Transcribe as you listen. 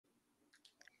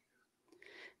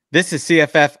This is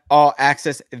CFF All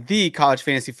Access, the college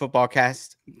fantasy football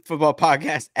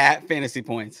podcast at Fantasy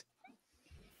Points.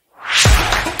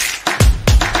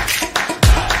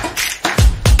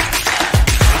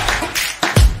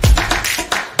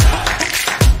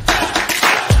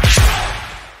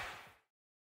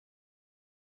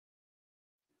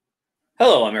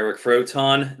 Hello, I'm Eric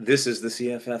Froton. This is the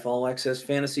CFF All Access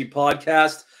Fantasy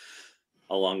Podcast.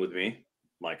 Along with me,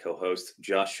 my co-host,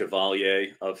 Josh Chevalier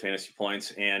of Fantasy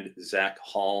Points, and Zach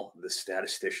Hall, the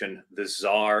statistician, the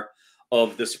czar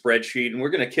of the spreadsheet. And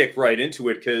we're going to kick right into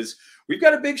it because we've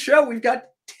got a big show. We've got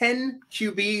 10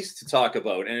 QBs to talk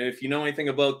about. And if you know anything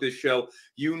about this show,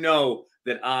 you know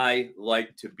that I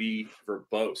like to be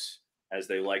verbose, as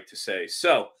they like to say.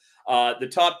 So the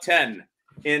top 10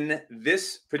 in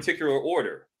this particular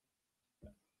order.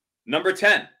 Number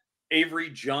 10, Avery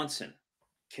Johnson,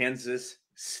 Kansas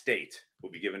State, will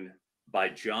be given by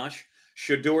Josh.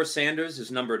 Shedeur Sanders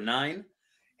is number 9.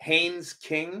 Haynes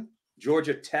King,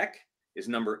 Georgia Tech, is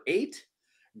number 8.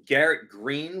 Garrett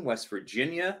Green, West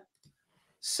Virginia,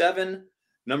 7.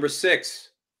 Number 6,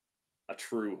 a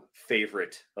true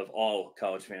favorite of all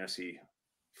college fantasy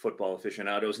football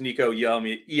aficionados, Nico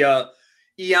Iamaleava.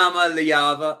 Nico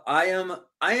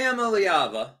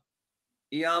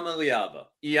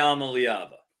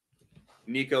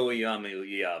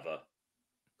Iamaleava.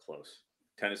 Close.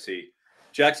 Tennessee.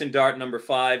 Jackson Dart, number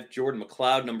 5. Jordan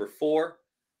McLeod, number 4.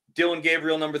 Dylan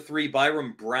Gabriel, number 3.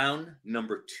 Byram Brown,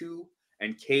 number 2.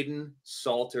 And Caden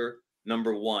Salter,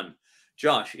 number 1.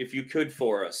 Josh, if you could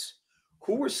for us,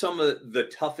 who were some of the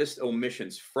toughest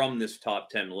omissions from this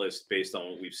top 10 list based on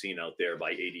what we've seen out there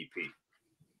by ADP?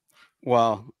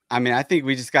 Well, I mean, I think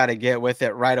we just got to get with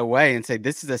it right away and say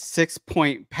this is a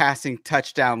 6-point passing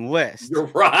touchdown list. You're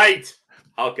right.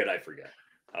 How could I forget?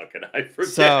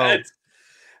 So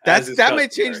that may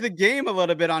change the game a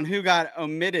little bit on who got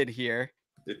omitted here.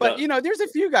 But, you know, there's a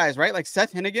few guys, right? Like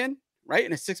Seth Hennigan, right?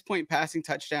 In a 6-point passing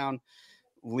touchdown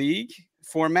league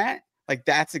format. Like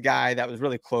that's a guy that was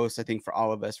really close, I think, for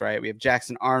all of us, right? We have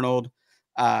Jackson Arnold.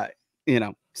 You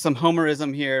know, some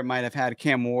homerism here might have had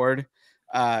Cam Ward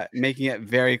making it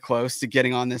very close to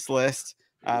getting on this list,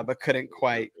 but couldn't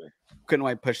quite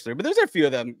push through. But there's a few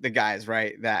of the guys,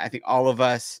 right, that I think all of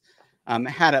us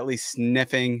had at least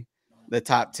sniffing the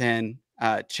top 10.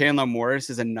 Chandler Morris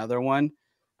is another one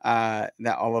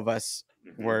that all of us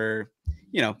were,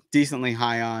 you know, decently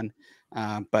high on,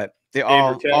 but they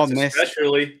all missed.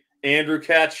 Especially Andrew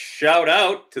Katz, shout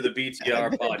out to the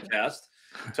BTR podcast,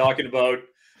 talking about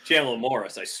Chandler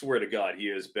Morris. I swear to God, he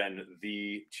has been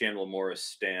the Chandler Morris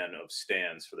stan of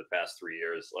stans for the past 3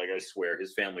 years. Like, I swear,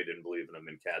 his family didn't believe in him,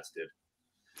 and Katz did.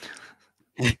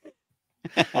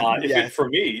 Yes. For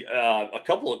me, a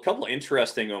couple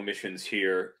interesting omissions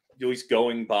here. At least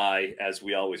going by, as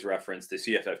we always reference, the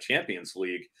CFF Champions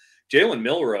League. Jalen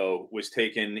Milroe was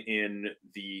taken in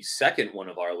the second one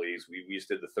of our leagues. We just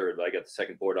did the third, but I got the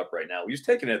second board up right now. He was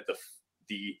taken at the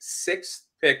 6th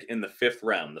pick in the 5th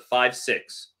round, the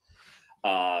 5-6.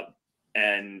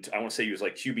 And I want to say he was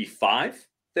like QB5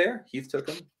 there. Heath took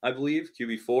him, I believe,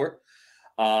 QB4,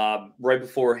 right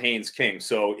before Haynes King.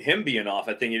 So him being off,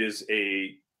 I think it is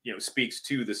speaks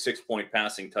to the 6-point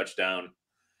passing touchdown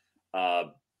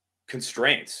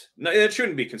constraints. No, it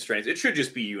shouldn't be constraints. It should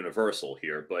just be universal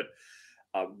here. But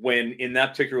when in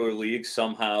that particular league,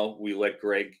 somehow we let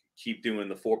Greg keep doing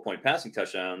the 4-point passing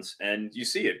touchdowns, and you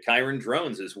see it. Kyron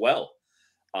Drones as well.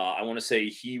 I want to say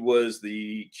he was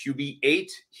the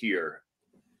QB8 here,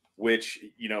 which,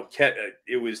 you know,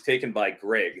 it was taken by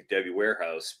Greg, Debbie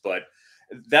Warehouse, but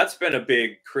that's been a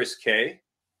big Chris K.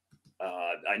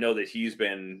 I know that he's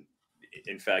been,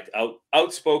 in fact,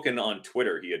 outspoken on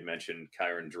Twitter. He had mentioned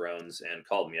Kyron Drones and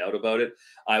called me out about it.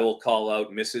 I will call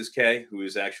out Mrs. K, who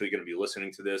is actually going to be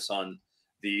listening to this on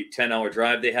the 10-hour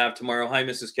drive they have tomorrow. Hi,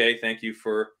 Mrs. K. Thank you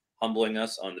for humbling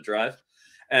us on the drive.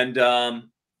 And, you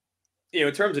know,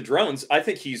 in terms of Drones, I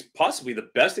think he's possibly the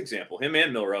best example, him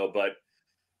and Milroe, but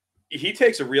he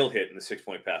takes a real hit in the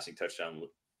 6-point passing touchdown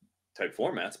type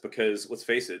formats because, let's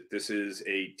face it, this is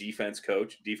a defensive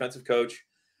coach,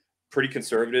 pretty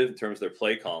conservative in terms of their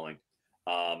play calling.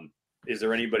 Is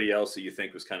there anybody else that you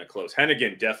think was kind of close?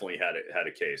 Hennigan definitely had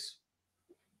a case.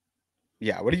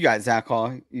 Yeah. What do you got, Zach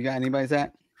Hall? You got anybody,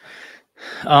 Zach?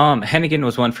 Hennigan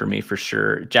was one for me for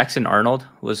sure. Jackson Arnold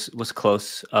was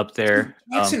close up there.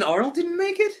 Jackson Arnold didn't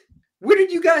make it? Where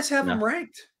did you guys have him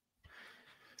ranked?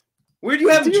 Where do you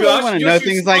have him, Josh? I want to know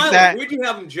things like that. Where do you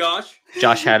have him, Josh?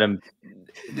 Josh had him.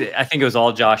 I think it was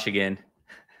all Josh again.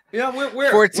 Yeah,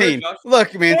 where? 14. Where,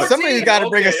 Look, man, 14? Somebody's got to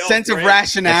bring a sense of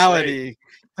rationality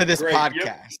to this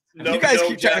podcast. Yep. You guys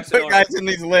keep trying to put guys in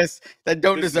these lists that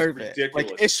don't deserve it.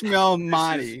 Like Ishmael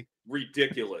Mahdi.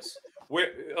 Ridiculous.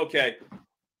 Okay.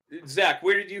 Zach,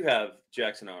 where did you have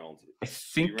Jackson Arnold? I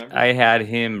think I had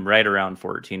him right around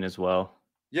 14 as well.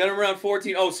 You had him around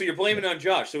 14. Oh, so you're blaming it on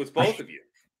Josh. So it's both of you.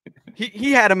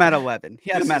 He had him at 11. He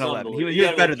had him at 11. He was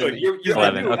better than me.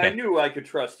 11. I knew I could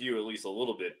trust you at least a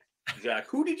little bit, Zach.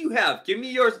 Who did you have? Give me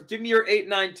your 8,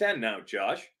 9, 10 now,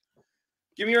 Josh.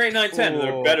 Give me your 8, 9, 10.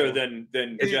 They're better than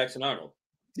Jackson Arnold.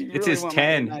 It's his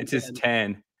 10. It's his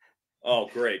 10. Oh,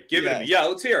 great. Give it to me. Yeah,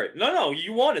 let's hear it. No,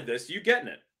 you wanted this. You getting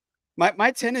it.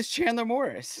 My 10 is Chandler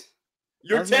Morris.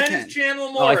 Your 10 is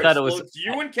Chandler Morris. I thought it was it's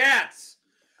you and Katz.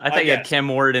 I thought you had Cam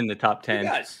Ward in the top 10.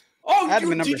 Yes. Oh,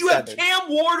 did you have Cam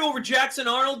Ward over Jackson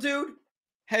Arnold, dude?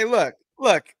 Hey, look.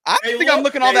 I think I'm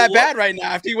looking all that bad right now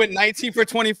after he went 19 for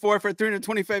 24 for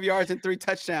 325 yards and 3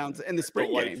 touchdowns in the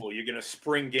spring game. You're going to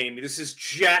spring game me. This is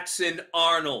Jackson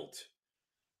Arnold.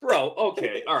 Bro,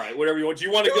 okay. All right, whatever you want. Do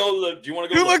you want to go to the bowl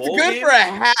game? He looked good for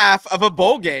a half of a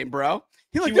bowl game, bro.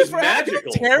 He was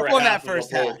magical. Terrible in that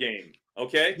first half. Game.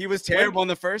 Okay? He was terrible in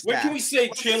the first half. When can we say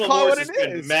Chandler Morris has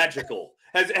been magical?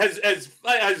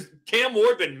 Has Cam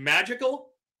Ward been magical?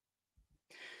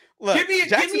 Look, give me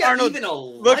even a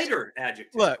lighter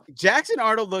adjective. Look, Jackson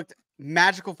Arnold looked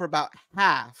magical for about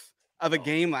half of a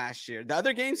game last year. The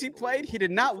other games he played, he did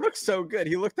not look so good.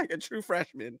 He looked like a true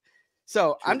freshman.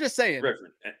 So I'm just saying. Okay.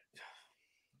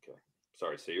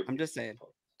 Sorry, I'm just saying.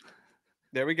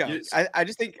 There we go. I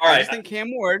just think I think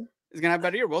Cam Ward is gonna have a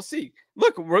better year. We'll see.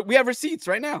 Look, we have receipts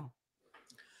right now.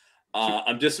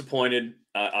 I'm disappointed.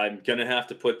 I'm gonna have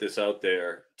to put this out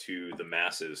there to the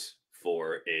masses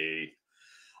for a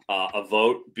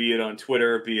vote, be it on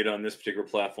Twitter, be it on this particular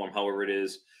platform, however it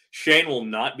is. Shane will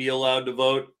not be allowed to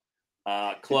vote.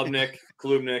 Klubnik,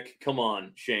 come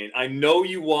on, Shane. I know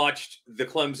you watched the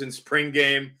Clemson spring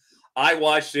game. I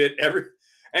watched it.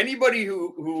 Anybody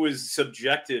who was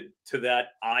subjected to that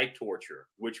eye torture,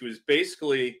 which was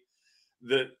basically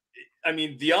the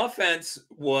offense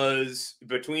was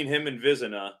between him and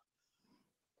Vizina.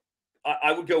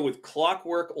 I would go with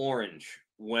Clockwork Orange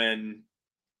when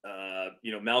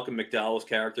Malcolm McDowell's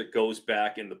character goes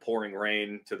back in the pouring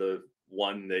rain to the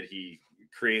one that he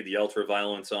created the ultra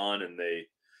violence on, and they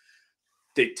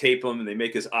tape him and they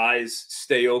make his eyes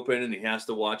stay open and he has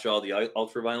to watch all the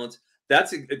ultra violence.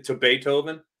 That's to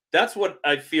Beethoven. That's what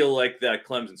I feel like that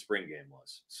Clemson spring game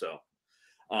was. So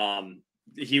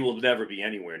he will never be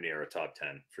anywhere near a top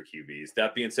 10 for QBs.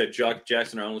 That being said,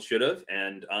 Jackson Arnold should have,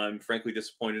 and I'm frankly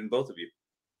disappointed in both of you.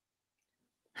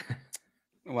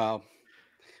 Well,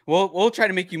 we'll try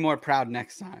to make you more proud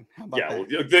next time. How about that?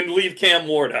 Well, then leave Cam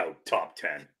Ward out. Top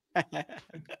 10.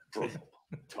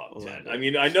 Top 10. I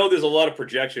mean, I know there's a lot of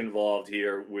projection involved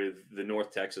here with the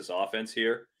North Texas offense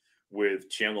here with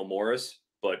Chandler Morris,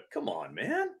 but come on,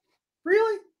 man.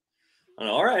 Really? I don't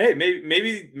know. All right. Hey,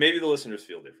 maybe the listeners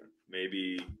feel different.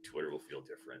 Maybe Twitter will feel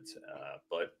different.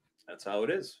 But that's how it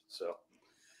is. So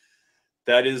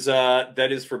that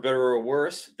is for better or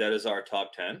worse. That is our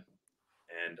top 10.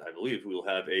 And I believe we will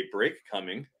have a break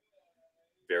coming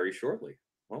very shortly,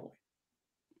 won't we?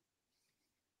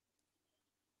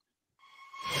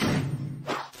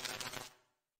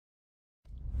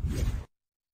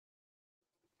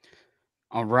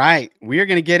 All right. We are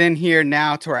going to get in here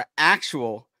now to our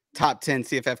actual top 10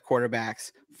 CFF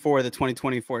quarterbacks for the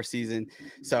 2024 season.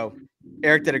 So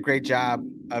Eric did a great job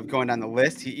of going down the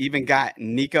list. He even got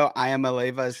Nico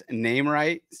Iamaleva's name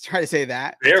right. Let's try to say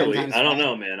that. Barely. I don't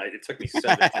know, man. It took me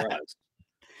 7 tries.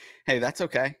 Hey, that's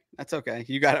okay. That's okay.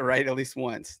 You got it right at least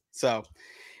once. So,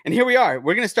 and here we are.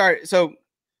 We're going to start. So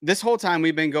this whole time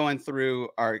we've been going through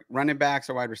our running backs,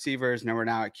 our wide receivers, and we're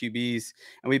now at QBs.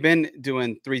 And we've been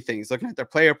doing 3 things: looking at their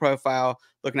player profile,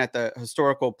 looking at the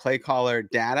historical play caller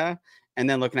data, and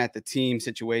then looking at the team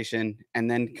situation, and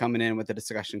then coming in with a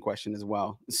discussion question as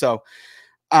well. So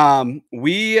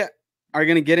we are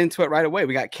going to get into it right away.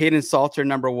 We got Caden Salter,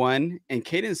 number 1. And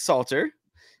Caden Salter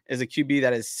is a QB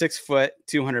that is 6 foot,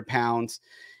 200 pounds.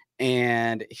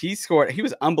 And he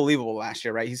was unbelievable last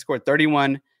year, right? He scored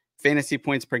 31 fantasy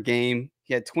points per game.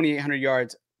 He had 2,800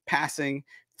 yards passing,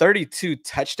 32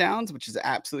 touchdowns, which is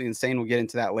absolutely insane. We'll get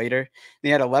into that later. And he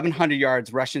had 1,100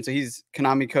 yards rushing. So he's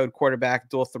Konami code quarterback,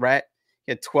 dual threat.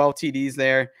 He had 12 TDs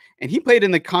there, and he played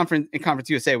in Conference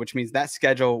USA, which means that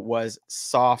schedule was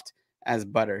soft as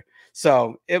butter.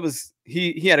 So it was,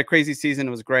 he had a crazy season.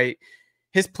 It was great.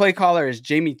 His play caller is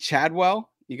Jamie Chadwell.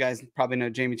 You guys probably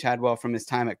know Jamie Chadwell from his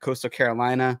time at Coastal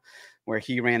Carolina, where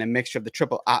he ran a mixture of the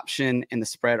triple option and the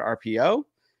spread RPO.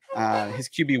 His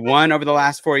QB1 over the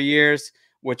last 4 years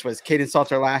which was Caden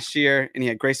Salter last year, and he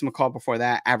had Grayson McCall before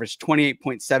that, averaged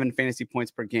 28.7 fantasy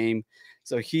points per game.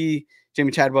 So Jamey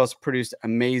Chadwell has produced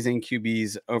amazing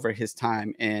QBs over his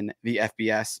time in the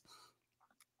FBS.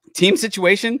 Team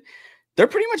situation, they're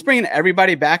pretty much bringing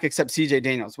everybody back except CJ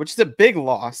Daniels, which is a big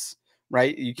loss,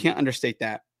 right? You can't understate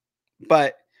that.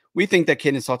 But we think that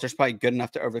Caden Salter is probably good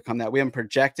enough to overcome that. We have him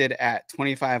projected at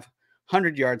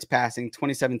 2,500 yards passing,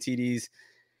 27 TDs,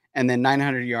 and then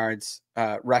 900 yards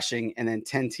rushing, and then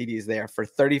 10 TDs there for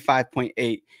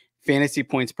 35.8 fantasy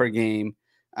points per game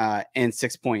and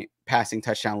 6-point passing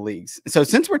touchdown leagues. So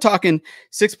since we're talking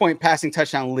 6-point passing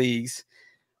touchdown leagues,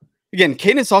 again,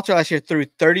 Caden Salter last year threw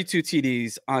 32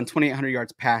 TDs on 2,800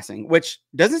 yards passing, which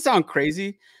doesn't sound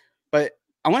crazy, but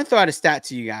I want to throw out a stat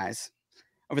to you guys.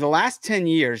 Over the last 10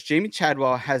 years, Jamey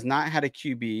Chadwell has not had a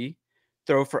QB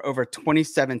throw for over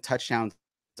 27 touchdowns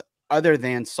other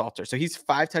than Salter. So he's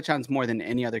 5 touchdowns more than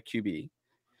any other QB.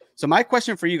 So my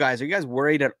question for you guys, are you guys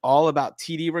worried at all about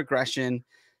TD regression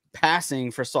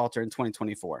passing for Salter in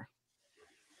 2024?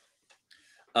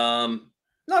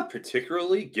 Not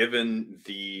particularly, given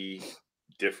the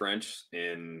difference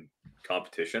in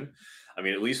competition. I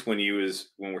mean, at least when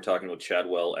we're talking about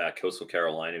Chadwell at Coastal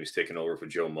Carolina, he was taking over for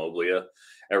Joe Moglia.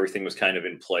 Everything was kind of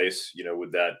in place,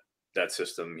 with that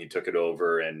system. He took it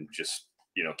over and just,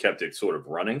 kept it sort of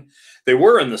running. They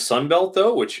were in the Sun Belt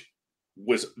though, which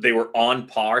they were on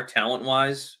par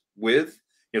talent-wise with,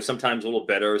 sometimes a little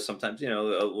better, sometimes, a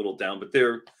little down, but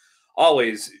they're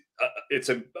always, it's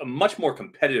a much more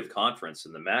competitive conference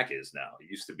than the MAC is now. It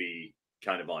used to be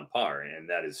kind of on par, and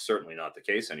that is certainly not the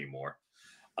case anymore.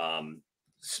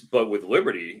 But with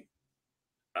Liberty,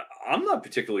 I'm not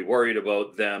particularly worried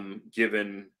about them,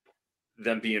 given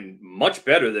them being much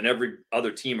better than every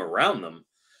other team around them.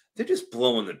 They're just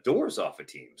blowing the doors off of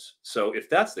teams. So if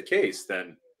that's the case,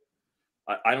 then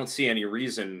I don't see any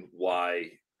reason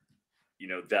why,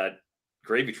 that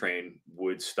gravy train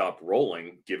would stop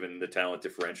rolling, given the talent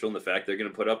differential and the fact they're going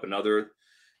to put up another,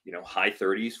 high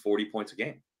 30s, 40 points a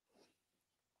game.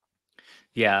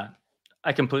 Yeah,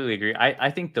 I completely agree.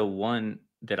 I think the one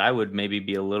that I would maybe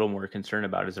be a little more concerned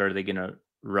about is, are they going to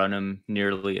run him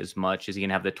nearly as much? Is he going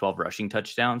to have the 12 rushing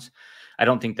touchdowns? I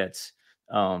don't think that's,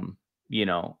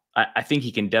 I think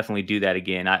he can definitely do that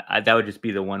again. That would just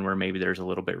be the one where maybe there's a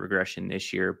little bit regression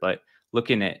this year. But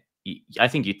looking at, I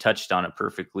think you touched on it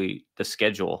perfectly. The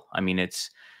schedule. I mean,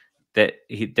 it's that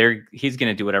he's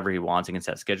going to do whatever he wants against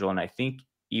that schedule. And I think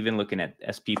even looking at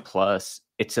SP Plus,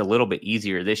 it's a little bit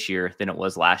easier this year than it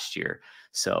was last year.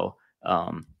 So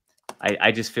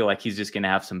I just feel like he's just going to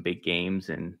have some big games,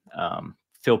 and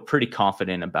feel pretty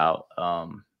confident about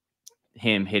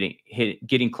him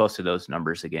getting close to those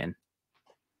numbers again.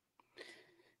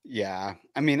 Yeah,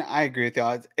 I mean, I agree with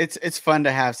you. It's fun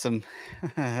to have some,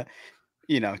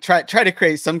 try to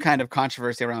create some kind of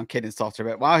controversy around Caden Salter.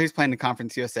 But while he's playing the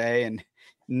Conference USA and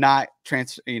not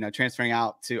transferring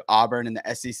out to Auburn and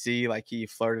the SEC like he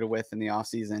flirted with in the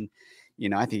offseason,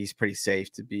 I think he's pretty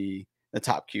safe to be the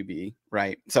top QB,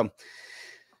 right? So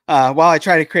while I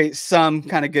try to create some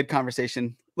kind of good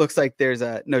conversation, looks like there's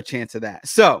no chance of that.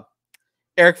 So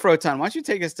Eric Froton, why don't you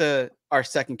take us to our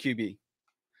second QB?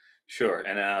 Sure,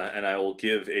 and I will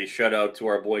give a shout out to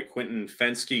our boy Quentin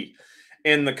Fensky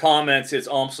in the comments. It's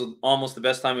almost the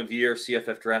best time of year,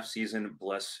 CFF draft season.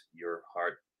 Bless your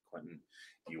heart, Quentin.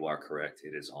 You are correct.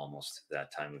 It is almost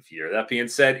that time of year. That being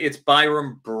said, it's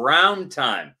Byron Brown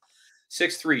time.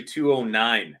 6'3",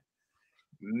 209.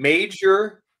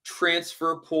 Major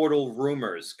transfer portal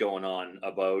rumors going on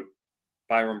about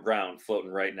Byron Brown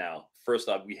floating right now. First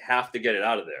off, we have to get it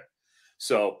out of there.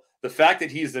 So the fact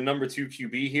that he's the number 2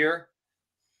 QB here,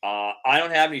 I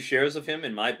don't have any shares of him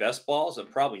in my best balls. I'm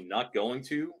probably not going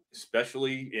to,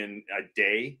 especially in a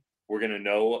day. We're going to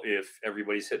know if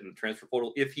everybody's hitting the transfer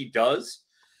portal. If he does,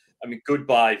 I mean,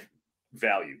 goodbye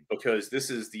value, because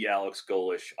this is the Alex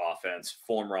Golesh offense,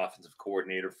 former offensive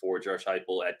coordinator for Josh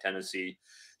Heupel at Tennessee.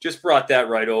 Just brought that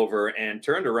right over and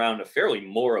turned around a fairly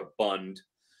moribund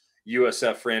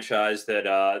USF franchise that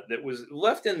was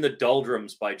left in the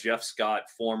doldrums by Jeff Scott,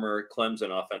 former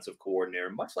Clemson offensive coordinator.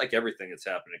 Much like everything that's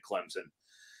happened at Clemson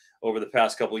over the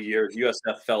past couple of years,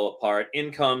 USF fell apart.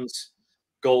 In comes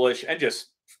Golesh and just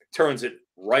turns it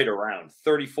right around.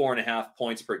 34.5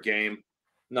 points per game.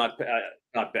 Not bad.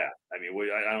 I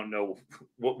mean, I don't know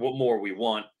what more we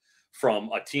want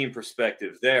from a team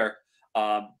perspective there.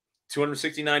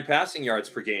 269 passing yards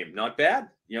per game. Not bad.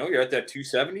 You're at that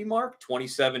 270 mark,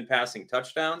 27 passing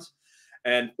touchdowns,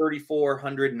 and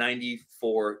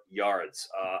 3,494 yards.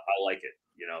 I like it.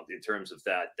 In terms of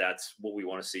that, that's what we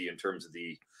want to see in terms of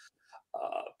the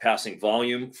passing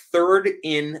volume, third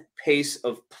in pace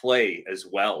of play as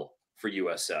well for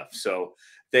USF. So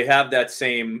they have that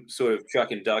same sort of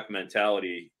chuck and duck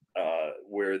mentality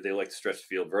where they like to stretch the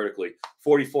field vertically.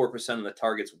 44% of the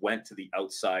targets went to the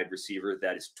outside receiver.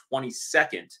 That is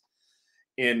 22nd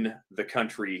in the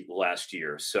country last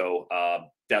year. So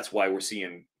that's why we're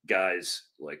seeing guys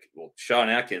like, well, Sean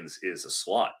Atkins is a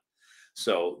slot.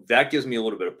 So that gives me a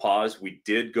little bit of pause. We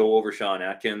did go over Sean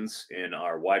Atkins in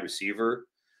our wide receiver,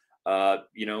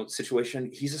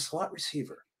 situation. He's a slot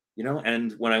receiver,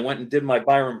 and when I went and did my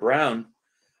Byron Brown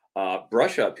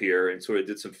brush up here and sort of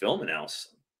did some film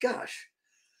analysis, gosh,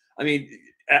 I mean,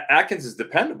 Atkins is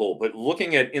dependable, but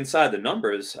looking at inside the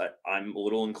numbers, I'm a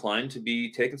little inclined to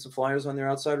be taking some flyers on their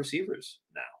outside receivers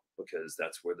now because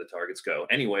that's where the targets go.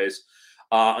 Anyways,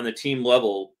 on the team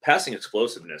level, passing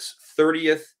explosiveness,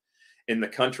 30th in the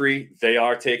country. They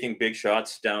are taking big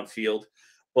shots downfield,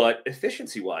 but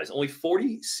efficiency-wise, only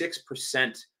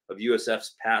 46% of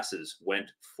USF's passes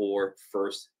went for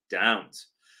first downs.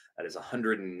 That is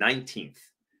 119th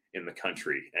in the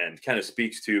country, and kind of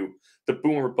speaks to the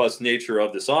boom or bust nature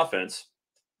of this offense,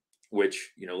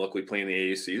 which, luckily playing the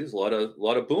AAC, there's a lot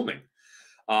of booming.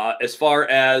 As far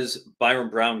as Byron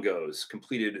Brown goes,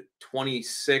 completed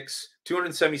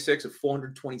 276 of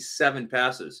 427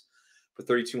 passes for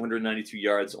 3,292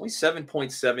 yards, only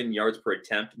 7.7 yards per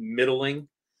attempt, middling.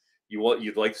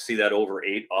 You'd like to see that over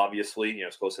 8, obviously,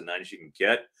 as close to 9 as you can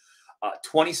get.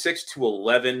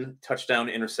 26-11 touchdown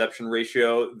interception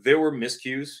ratio. There were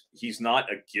miscues. He's not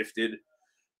a gifted,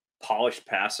 polished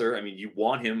passer. I mean, you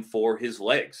want him for his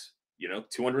legs.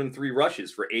 203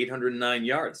 rushes for 809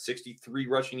 yards, 63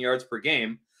 rushing yards per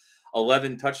game,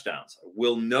 11 touchdowns.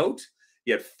 Will note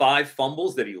he had 5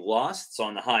 fumbles that he lost. It's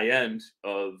on the high end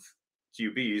of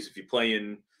QBs. If you play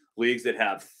in leagues that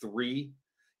have 3,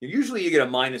 usually you get a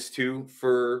 -2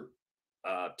 for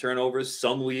turnovers.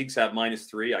 Some leagues have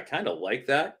 -3. I kind of like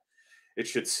that. It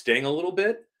should sting a little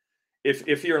bit.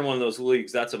 If you're in one of those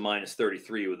leagues, that's a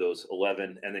 -33 with those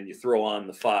 11, and then you throw on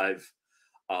the 5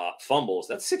 fumbles.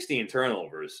 That's 16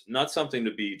 turnovers. Not something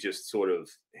to be just sort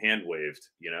of hand waved.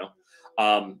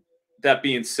 That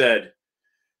being said,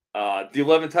 the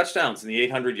 11 touchdowns and the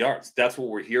 800 yards. That's what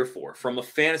we're here for. From a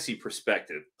fantasy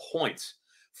perspective, points.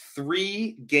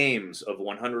 3 games of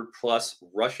 100+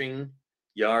 rushing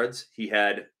yards. He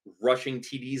had rushing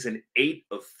TDs in 8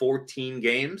 of 14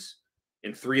 games.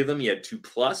 In 3 of them, he had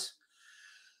 2+.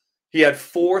 He had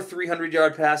 4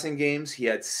 300-yard passing games. He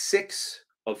had 6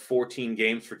 of 14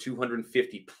 games for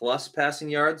 250+ passing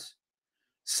yards.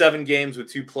 7 games with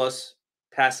 2+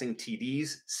 passing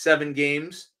TDs. 7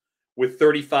 games with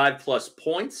 35+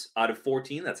 points out of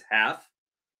 14. That's half.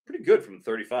 Pretty good from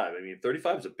 35. I mean,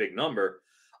 35 is a big number.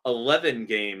 11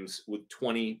 games with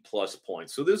 20+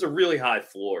 points. So there's a really high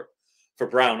floor for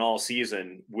Brown all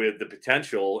season with the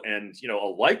potential and, a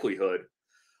likelihood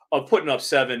of putting up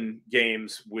 7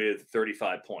 games with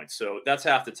 35 points. So that's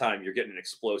half the time you're getting an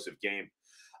explosive game.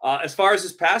 As far as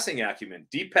his passing acumen,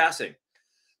 deep passing,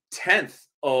 10th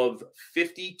of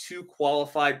 52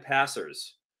 qualified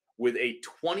passers with a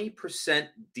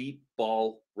 20% deep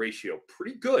ball ratio.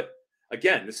 Pretty good.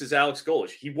 Again, this is Alex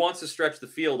Golesh. He wants to stretch the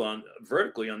field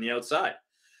vertically on the outside.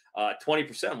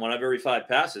 20%, 1 out of every 5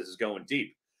 passes is going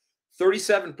deep.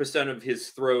 37% of his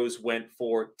throws went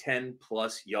for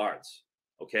 10+ yards.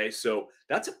 Okay, so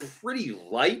that's a pretty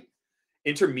light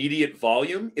intermediate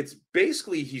volume. It's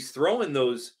basically he's throwing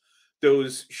those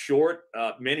short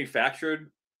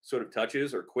manufactured sort of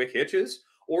touches or quick hitches,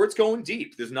 or it's going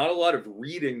deep. There's not a lot of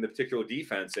reading the particular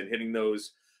defense and hitting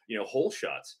those hole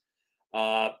shots.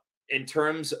 In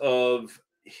terms of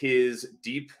his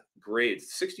deep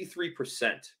grades,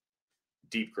 63%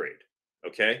 deep grade.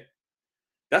 Okay,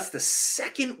 that's the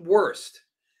second worst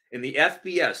in the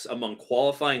FBS among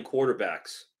qualifying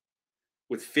quarterbacks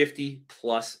with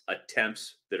 50+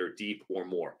 attempts that are deep or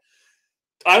more.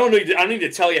 I don't need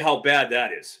to tell you how bad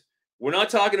that is. We're not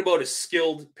talking about a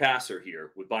skilled passer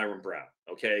here with Byron Brown.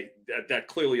 Okay, that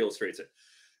clearly illustrates it.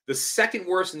 The second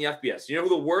worst in the FBS. Do you know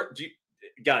who the worst? Do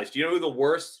you know who the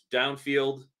worst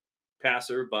downfield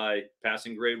passer by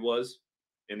passing grade was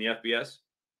in the FBS?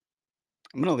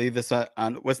 I'm gonna leave this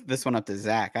one up to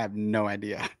Zach. I have no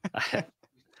idea. And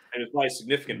it's by a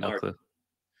significant margin.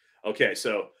 Okay,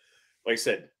 so like I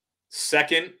said,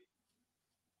 second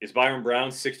is Byron Brown,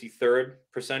 63rd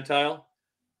percentile.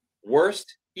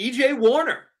 Worst, EJ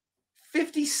Warner,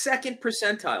 52nd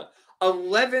percentile,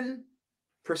 11%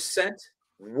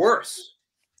 worse.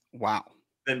 Wow.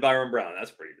 Than Byron Brown. That's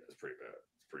pretty bad. It's pretty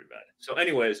bad. So,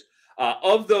 anyways,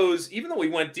 of those, even though we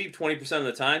went deep 20% of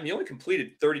the time, he only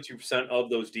completed 32%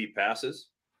 of those deep passes.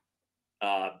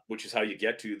 which is how you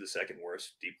get to the second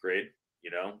worst deep grade.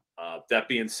 That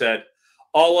being said,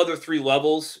 all other 3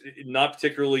 levels, not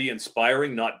particularly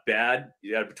inspiring, not bad.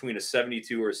 You had between a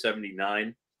 72 or a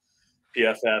 79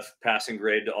 PFF passing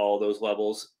grade to all those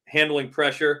levels. Handling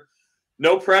pressure,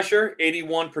 no pressure,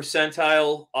 81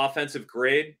 percentile offensive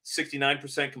grade,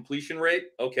 69% completion rate.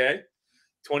 Okay.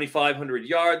 2,500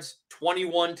 yards,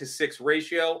 21-6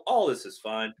 ratio. All this is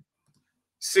fine.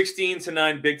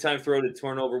 16-9 big time throw to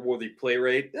turnover worthy play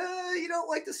rate. You don't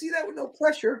like to see that with no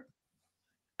pressure.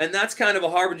 And that's kind of a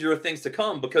harbinger of things to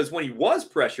come, because when he was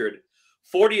pressured,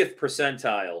 40th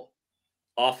percentile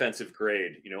offensive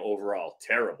grade, overall,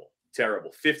 terrible.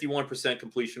 51%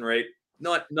 completion rate.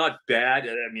 Not bad.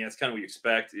 I mean, that's kind of what you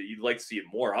expect. You'd like to see it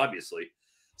more, obviously.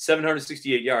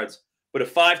 768 yards, but a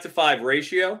 5-to-5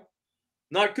 ratio,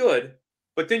 not good.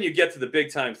 But then you get to the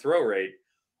big time throw rate.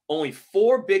 Only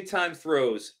 4 big time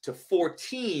throws to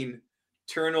 14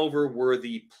 turnover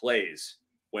worthy plays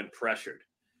when pressured.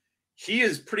 He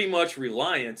is pretty much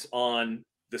reliant on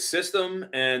the system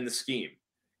and the scheme.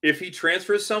 If he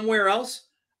transfers somewhere else,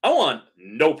 I want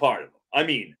no part of him. I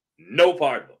mean, no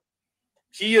part of him.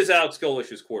 He is Alex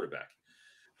Golish's quarterback.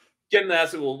 Getting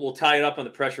that, we'll tie it up on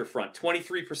the pressure front.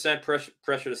 23%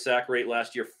 pressure to sack rate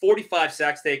last year. 45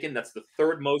 sacks taken. That's the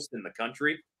 3rd most in the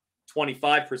country.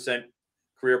 25%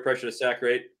 career pressure to sack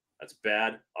rate. That's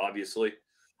bad, obviously.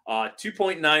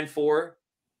 2.94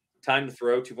 time to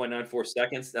throw, 2.94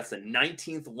 seconds. That's the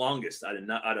 19th longest out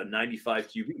of 95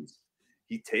 QBs.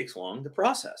 He takes long to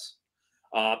process.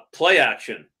 Play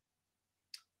action,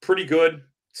 pretty good.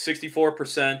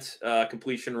 64%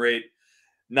 completion rate.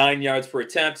 9 yards per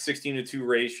attempt, 16-2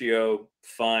 ratio,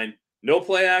 fine. No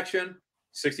play action,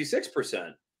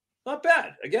 66%. Not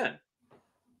bad. Again,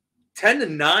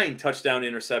 10-9 touchdown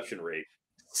interception rate,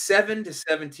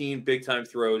 7-17 big time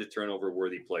throw to turnover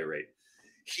worthy play rate.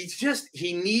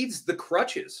 He needs the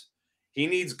crutches. He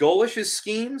needs Golish's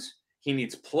schemes. He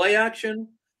needs play action,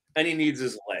 and he needs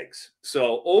his legs.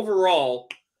 So overall,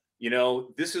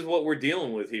 this is what we're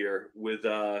dealing with here with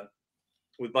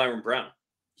Byron Brown.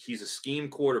 He's a scheme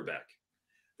quarterback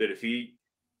that if he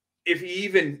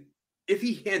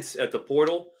hints at the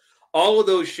portal, all of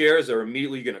those shares are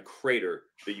immediately going to crater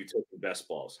that you took the best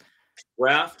balls.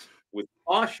 Draft with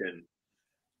caution,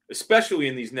 especially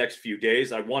in these next few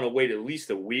days. I want to wait at least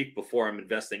a week before I'm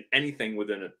investing anything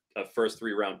within a first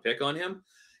 3-round pick on him.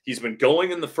 He's been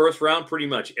going in the first round pretty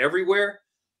much everywhere.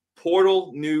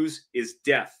 Portal news is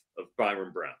death of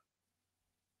Byron Brown.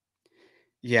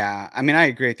 Yeah, I mean, I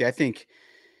agree with you. I think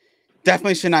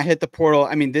definitely should not hit the portal.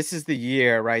 I mean, this is the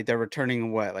year, right? They're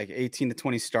returning like 18 to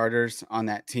 20 starters on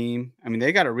that team. I mean,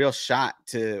 they got a real shot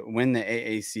to win the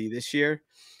AAC this year.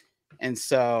 And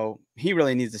so he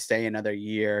really needs to stay another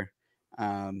year.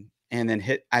 And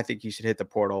then I think he should hit the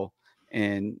portal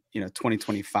in,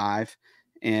 2025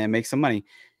 and make some money.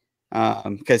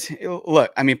 Because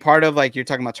look, I mean, part of like you're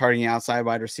talking about targeting outside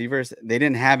wide receivers, they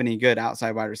didn't have any good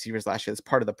outside wide receivers last year. That's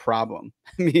part of the problem.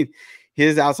 I mean,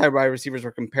 his outside wide receivers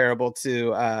were comparable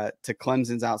to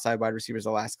Clemson's outside wide receivers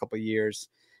the last couple of years.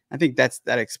 I think that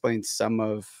explains some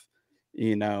of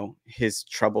his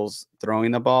troubles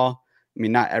throwing the ball. I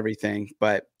mean, not everything,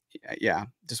 but yeah,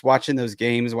 just watching those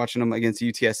games, watching them against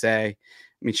UTSA. I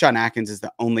mean, Sean Atkins is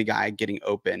the only guy getting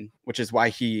open, which is why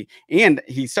he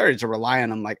started to rely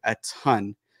on him like a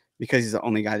ton, because he's the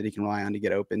only guy that he can rely on to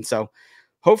get open. So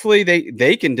hopefully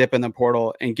they can dip in the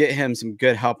portal and get him some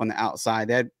good help on the outside.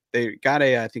 They got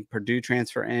I think Purdue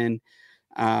transfer in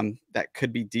that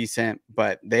could be decent,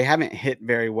 but they haven't hit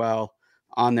very well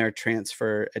on their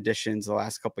transfer additions the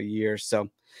last couple of years. So,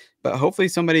 but hopefully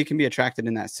somebody can be attracted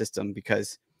in that system,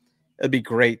 because it'd be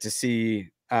great to see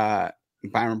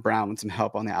Byron Brown with some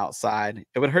help on the outside.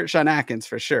 It would hurt Sean Atkins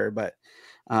for sure, but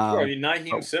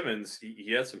Naheem Simmons,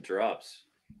 he had some drops,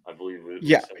 I believe.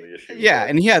 Yeah, some of the issues,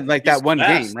 and he had like that one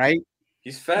game, right?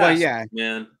 He's fast, well, yeah,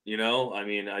 man. I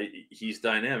mean, he's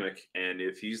dynamic, and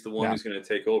if he's the one who's going to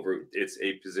take over, it's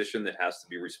a position that has to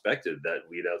be respected,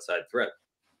 that lead outside threat.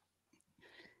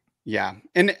 Yeah,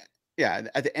 and yeah,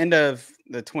 at the end of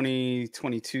the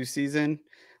 2022 season,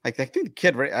 like I think the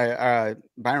kid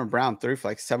Byron Brown threw for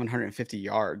like 750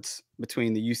 yards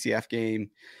between the UCF game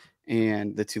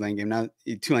and the Tulane game. Now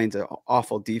Tulane's an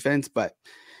awful defense, but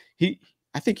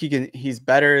I think he's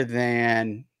better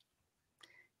than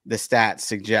the stats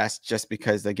suggest, just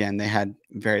because again they had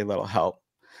very little help.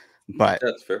 But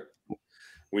that's fair.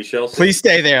 We shall see. Please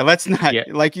stay there. Let's not,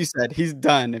 like you said, he's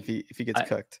done if he gets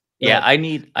cooked. I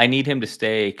need him to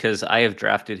stay, because I have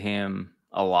drafted him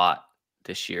a lot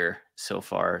this year so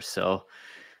far. So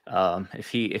if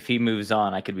he moves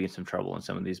on, I could be in some trouble in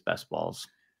some of these best balls.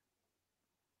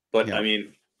 But Yeah. I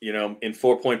mean, you know, in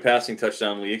 4-point passing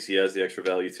touchdown leagues, he has the extra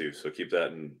value too. So keep that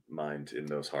in mind in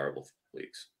those horrible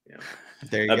leagues. You know.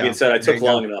 There you That go. being said, I There took you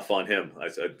go. long enough on him. I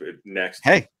said next.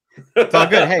 Hey, it's all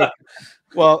good. Hey,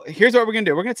 well, here's what we're gonna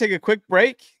do. We're gonna take a quick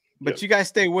break, but Yep. you guys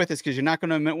stay with us because you're not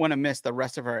gonna want to miss the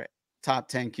rest of our top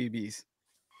 10 QBs.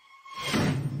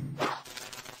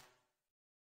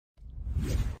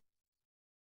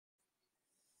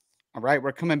 All right,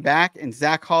 we're coming back, and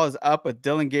Zach Hall is up with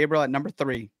Dylan Gabriel at number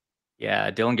 3.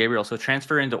 Yeah, Dylan Gabriel. So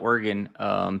transfer into Oregon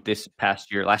this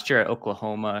past year. Last year at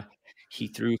Oklahoma, he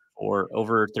threw for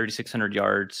over 3,600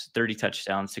 yards, 30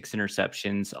 touchdowns, 6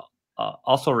 interceptions.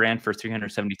 Also ran for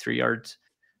 373 yards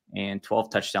and 12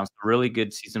 touchdowns. Really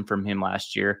good season from him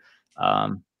last year.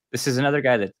 This is another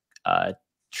guy that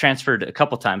transferred a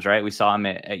couple times, right? We saw him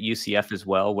at UCF as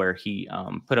well, where he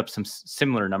put up some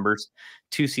similar numbers.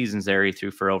 2 seasons there, he threw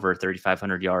for over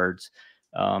 3,500 yards.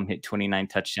 Hit 29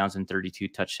 touchdowns and 32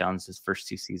 touchdowns his first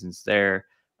 2 seasons there.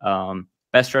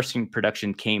 Best rushing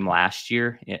production came last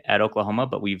year at Oklahoma,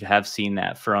 but we have seen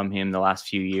that from him the last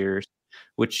few years,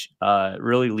 which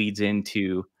really leads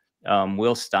into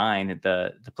Will Stein,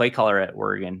 the play caller at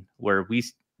Oregon, where we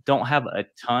don't have a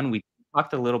ton. We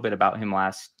talked a little bit about him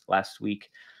last week.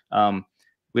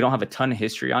 We don't have a ton of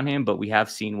history on him, but we have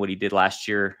seen what he did last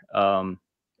year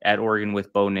at Oregon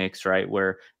with Bo Nix, right,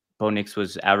 where Bo Nix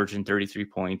was averaging 33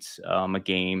 points a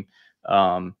game,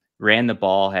 ran the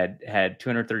ball, had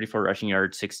 234 rushing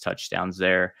yards, 6 touchdowns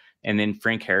there. And then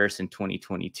Frank Harris in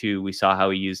 2022, we saw how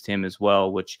he used him as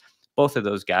well, which both of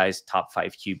those guys, top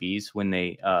 5 QBs when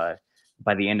they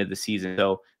by the end of the season.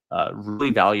 So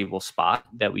really valuable spot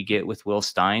that we get with Will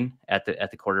Stein at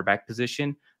the quarterback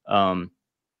position. The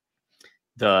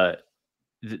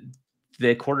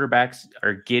quarterbacks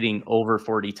are getting over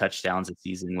 40 touchdowns a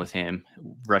season with him,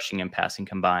 rushing and passing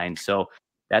combined. So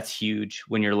that's huge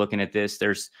when you're looking at this.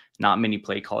 There's not many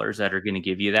play callers that are going to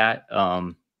give you that.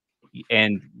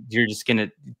 And you're just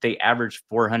they average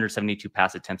 472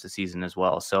 pass attempts a season as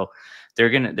well. So they're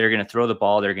gonna throw the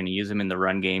ball. They're gonna use them in the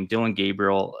run game. Dylan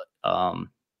Gabriel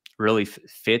really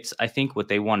fits, I think, what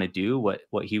they want to do, what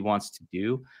he wants to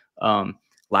do.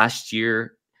 Last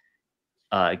year,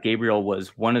 Gabriel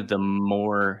was one of the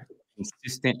more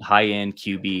consistent high-end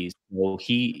QBs. Well,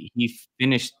 he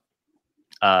finished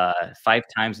 5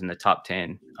 times in the top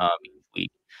 10 each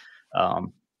week.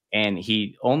 And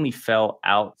he only fell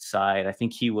outside. I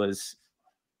think he was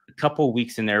a couple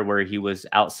weeks in there where he was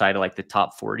outside of like the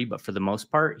top 40, but for the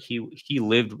most part, he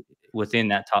lived within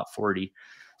that top 40.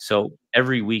 So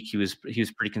every week he was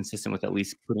pretty consistent with at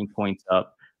least putting points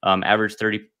up. Averaged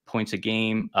 30 points a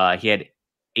game. He had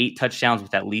 8 touchdowns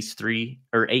with at least 3,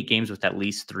 or 8 games with at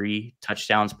least 3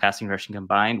 touchdowns, passing, rushing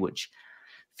combined, which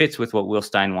fits with what Will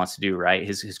Stein wants to do, right?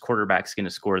 His quarterback's going to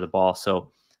score the ball.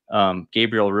 So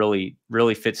Gabriel really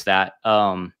fits that.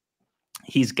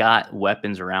 He's got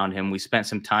weapons around him. We spent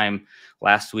some time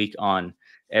last week on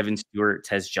Evan Stewart,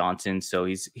 Tez Johnson. So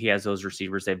he has those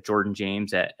receivers. They have Jordan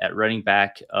James at running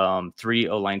back, 3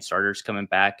 O-line starters coming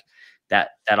back.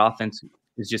 That offense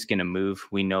is just going to move.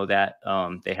 We know that.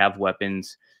 They have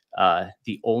weapons.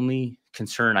 The only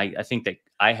concern I think that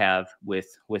I have with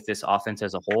this offense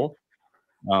as a whole,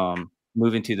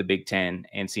 moving to the Big Ten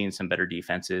and seeing some better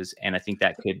defenses, and I think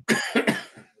that could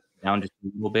down just a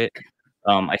little bit.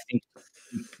 I think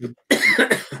a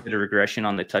bit of regression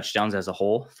on the touchdowns as a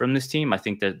whole from this team. I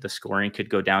think that the scoring could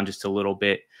go down just a little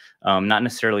bit, not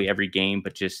necessarily every game,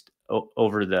 but just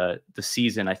over the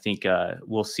season. I think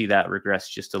we'll see that regress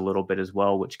just a little bit as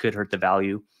well, which could hurt the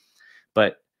value.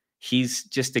 But he's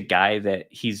just a guy that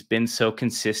he's been so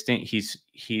consistent. He's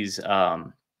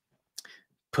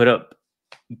put up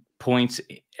points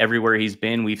everywhere he's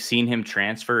been. We've seen him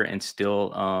transfer and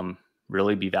still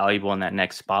really be valuable in that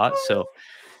next spot. So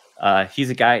he's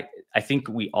a guy, I think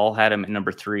we all had him at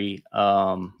number 3.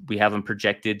 We have him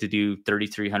projected to do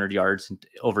 3,300 yards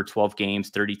over 12 games,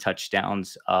 30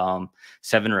 touchdowns,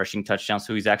 7 rushing touchdowns.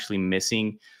 So he's actually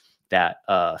missing that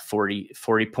 40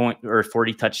 point or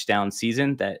 40 touchdown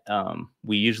season that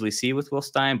we usually see with Will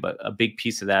Stein. But a big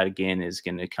piece of that, again, is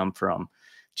going to come from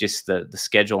just the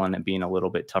schedule and it being a little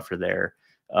bit tougher there.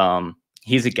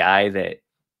 He's a guy that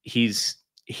he's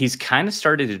kind of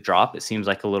started to drop, it seems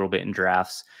like, a little bit in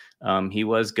drafts. He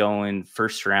was going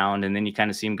first round, and then you kind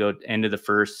of see him go end of the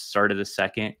first, start of the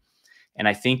second. And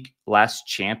I think last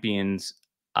Champions,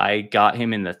 I got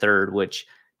him in the 3rd, which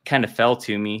kind of fell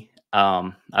to me.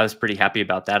 I was pretty happy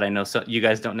about that. I know you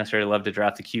guys don't necessarily love to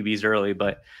draft the QBs early,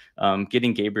 but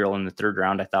getting Gabriel in the 3rd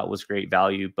round I thought was great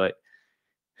value. But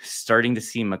starting to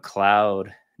see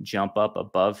McLeod jump up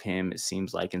above him, it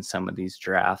seems like, in some of these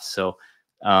drafts. So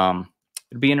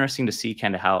it'd be interesting to see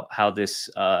kind of how this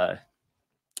goes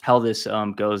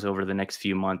over the next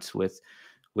few months with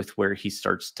where he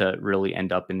starts to really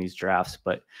end up in these drafts.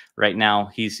 But right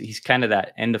now he's kind of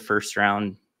that end of first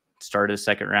round, start of the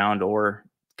second round, or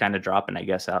kind of dropping, I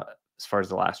guess, out as far as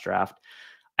the last draft.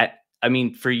 I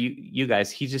mean, for you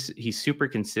guys, he's super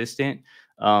consistent.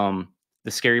 The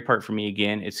scary part for me,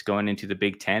 again, it's going into the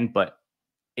Big Ten, but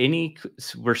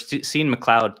we're seeing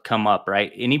McLeod come up,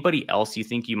 right? Anybody else you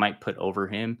think you might put over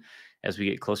him as we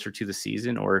get closer to the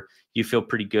season, or you feel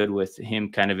pretty good with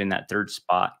him kind of in that third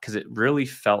spot? Because it really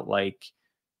felt like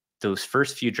those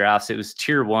first few drafts, it was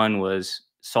tier one was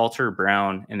Salter,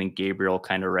 Brown, and then Gabriel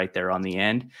kind of right there on the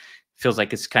end. Feels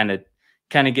like it's kind of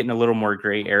getting a little more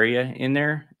gray area in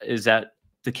there. Is that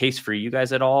the case for you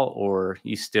guys at all, or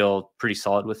you still pretty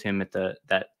solid with him at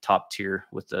that top tier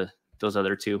with those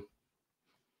other two?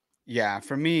 Yeah,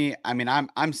 for me, I mean,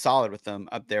 I'm solid with them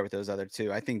up there with those other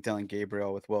two. I think Dylan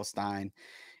Gabriel with Will Stein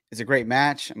is a great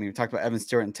match. I mean, we talked about Evan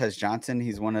Stewart and Tez Johnson.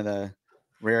 He's one of the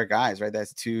rare guys, right?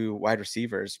 That's two wide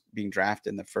receivers being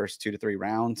drafted in the first 2 to 3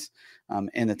 rounds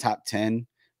in the top 10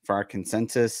 for our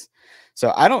consensus.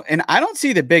 So I don't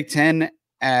see the Big Ten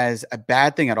as a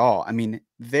bad thing at all. I mean,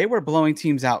 they were blowing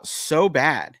teams out so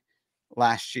bad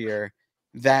last year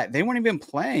that they weren't even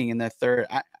playing in the third.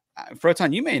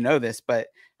 Froton, you may know this, but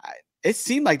it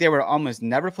seemed like they were almost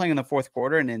never playing in the fourth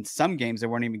quarter. And in some games, they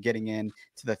weren't even getting in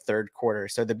to the third quarter.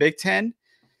 So the Big Ten,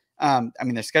 I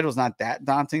mean, their schedule is not that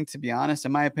daunting, to be honest,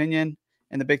 in my opinion,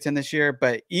 in the Big Ten this year.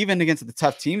 But even against the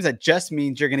tough teams, that just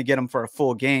means you're going to get them for a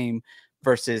full game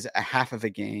versus a half of a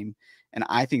game. And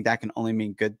I think that can only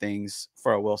mean good things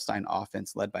for a Will Stein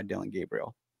offense led by Dylan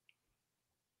Gabriel.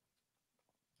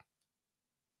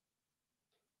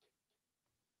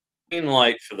 Green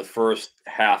light for the first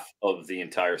half of the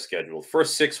entire schedule.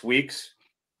 First 6 weeks,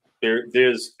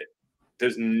 there's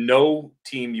no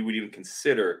team you would even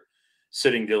consider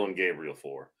sitting Dylan Gabriel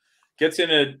for. Gets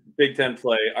in a Big Ten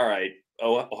play. All right,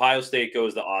 Ohio State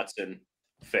goes to Autzen.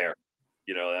 Fair,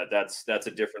 you know that's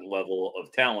a different level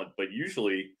of talent. But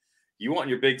usually, you want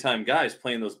your big time guys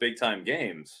playing those big time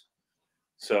games.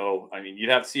 So I mean, you'd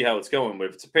have to see how it's going. But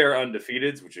if it's a pair of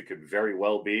undefeateds, which it could very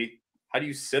well be, how do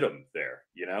you sit them there?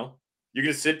 You know, you're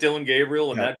going to sit Dylan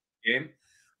Gabriel in that game.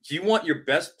 Do you want your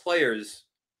best players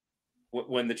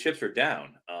when the chips are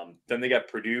down? Then they got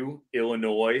Purdue,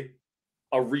 Illinois,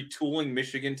 a retooling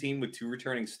Michigan team with 2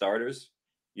 returning starters.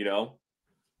 You know,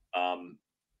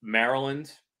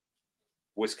 Maryland,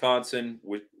 Wisconsin,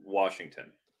 with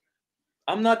Washington.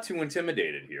 I'm not too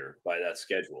intimidated here by that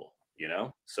schedule. You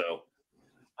know, so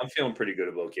I'm feeling pretty good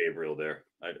about Gabriel there.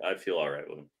 I feel all right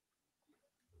with him.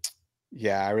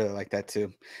 Yeah, I really like that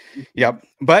too. Yep.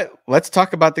 But let's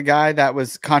talk about the guy that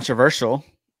was controversial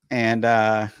and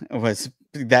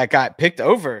that got picked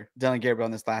over Dylan Gabriel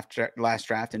in this last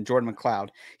draft, and Jordan McLeod.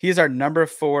 He is our number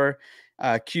 4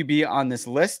 QB on this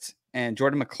list. And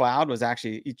Jordan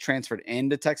McLeod he transferred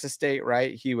into Texas State,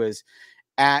 right? He was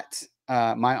at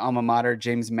my alma mater,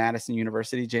 James Madison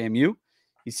University, JMU.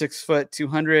 He's 6 foot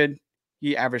 200.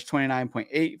 He averaged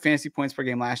 29.8 fantasy points per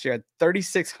game last year, had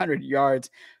 3,600 yards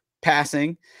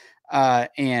passing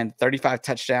and 35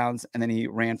 touchdowns. And then he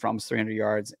ran for almost 300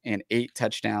 yards and 8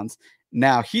 touchdowns.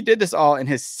 Now, he did this all in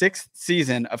his 6th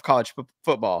season of college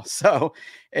football. So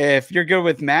if you're good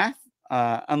with math,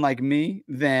 unlike me,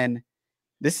 then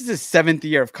this is his 7th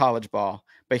year of college ball.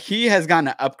 But he has gotten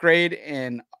an upgrade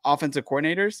in offensive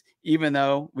coordinators, even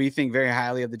though we think very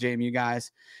highly of the JMU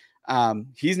guys.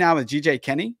 He's now with G.J.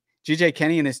 Kenny. G.J.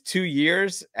 Kenny, in his 2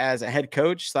 years as a head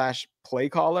coach / play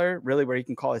caller, really where he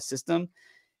can call his system,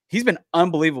 he's been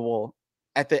unbelievable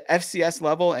at the FCS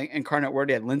level. And Incarnate Word,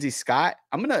 he had Lindsey Scott.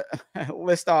 I'm going to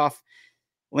list off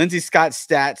Lindsey Scott's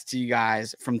stats to you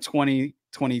guys from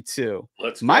 2022.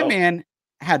 My man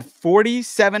had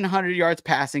 4,700 yards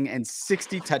passing and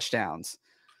 60 touchdowns.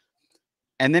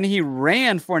 And then he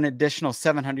ran for an additional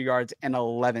 700 yards and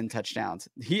 11 touchdowns.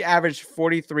 He averaged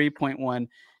 43.1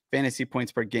 fantasy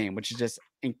points per game, which is just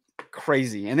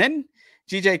crazy. And then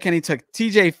G.J. Kenny took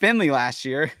T.J. Finley last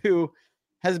year, who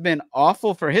has been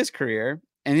awful for his career.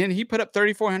 And then he put up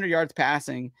 3,400 yards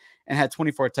passing and had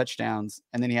 24 touchdowns.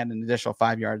 And then he had an additional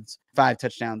 5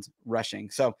 touchdowns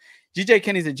rushing. So G.J.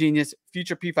 Kenny's a genius,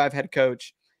 future P5 head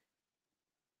coach.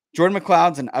 Jordan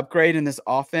McLeod's an upgrade in this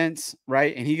offense,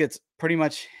 right? And he gets pretty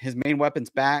much his main weapons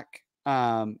back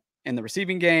in the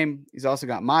receiving game. He's also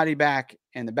got Mahdi back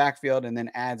in the backfield and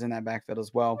then adds in that backfield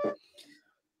as well.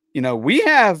 You know, we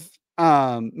have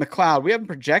McLeod, we have him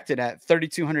projected at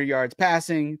 3,200 yards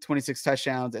passing, 26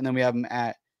 touchdowns, and then we have him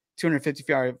at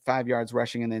 255 yards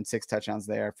rushing and then 6 touchdowns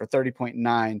there for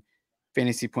 30.9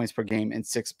 fantasy points per game in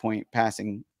 6-point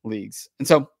passing leagues. And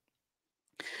so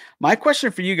my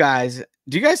question for you guys,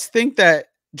 do you guys think that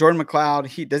Jordan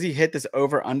McLeod, does he hit this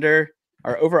over under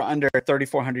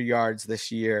 3,400 yards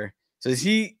this year? So does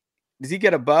he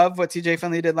get above what TJ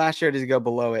Finley did last year, or does he go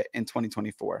below it in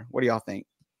 2024? What do y'all think?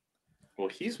 Well,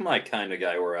 he's my kind of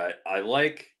guy where I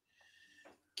like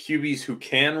QBs who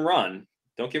can run.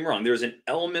 Don't get me wrong. There's an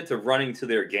element of running to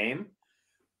their game,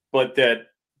 but that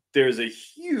there's a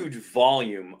huge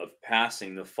volume of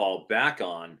passing to fall back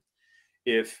on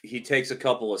if he takes a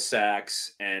couple of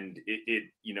sacks and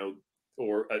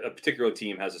or a particular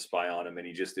team has a spy on him and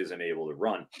he just isn't able to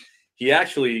run. He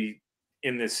actually,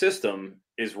 in this system,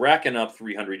 is racking up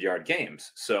 300-yard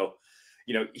games. So,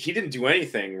 he didn't do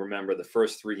anything, remember, the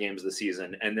first 3 games of the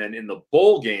season. And then in the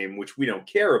bowl game, which we don't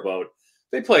care about,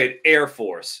 they played Air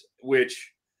Force,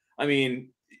 which, I mean,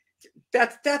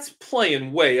 that's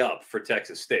playing way up for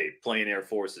Texas State, playing Air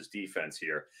Force's defense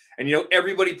here. And,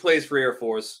 everybody plays for Air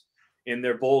Force in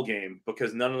their bowl game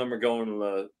because none of them are going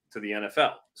to the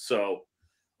NFL. So,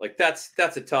 that's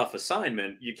a tough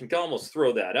assignment. You can almost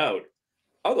throw that out.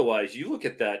 Otherwise, you look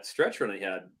at that stretch run he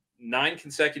had, 9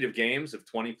 consecutive games of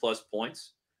 20-plus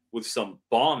points with some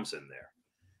bombs in there.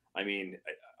 I mean,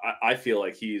 I feel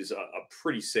like he's a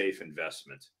pretty safe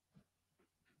investment.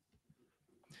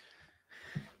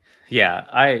 Yeah,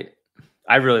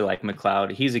 I really like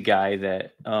McLeod. He's a guy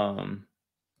that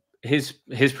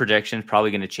his projection is probably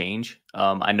going to change.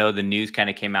 I know the news kind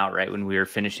of came out right when we were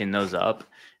finishing those up,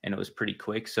 and it was pretty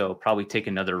quick. So probably take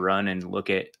another run and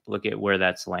look at where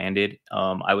that's landed.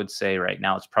 I would say right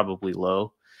now it's probably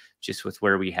low, just with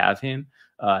where we have him.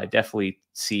 I definitely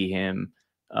see him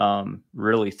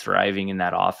really thriving in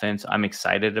that offense. I'm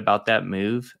excited about that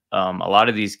move. A lot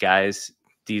of these guys,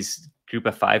 these group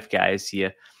of 5 guys,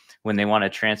 when they want to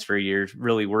transfer, you're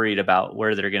really worried about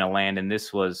where they're going to land. And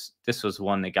this was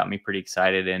one that got me pretty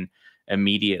excited. And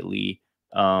immediately,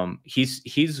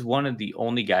 he's one of the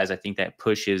only guys I think that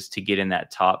pushes to get in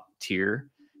that top tier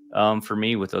for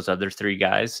me with those other 3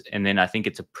 guys. And then I think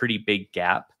it's a pretty big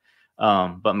gap.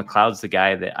 But McLeod's the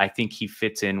guy that I think he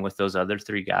fits in with those other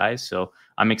 3 guys. So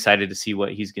I'm excited to see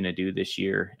what he's going to do this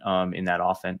year in that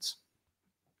offense.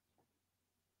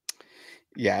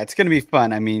 Yeah, it's going to be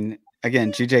fun. I mean,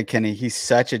 again, GJ Kinney, he's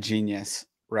such a genius,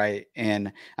 right?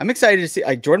 And I'm excited to see,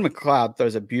 Jordan McLeod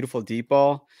throws a beautiful deep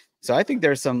ball. So I think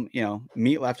there's some,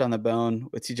 meat left on the bone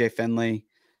with TJ Finley.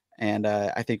 And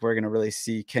I think we're going to really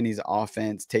see Kenny's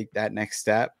offense take that next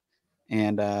step.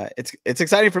 And it's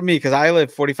exciting for me because I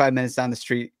live 45 minutes down the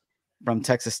street from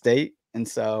Texas State. And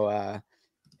so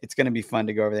it's going to be fun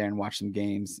to go over there and watch some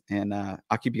games. And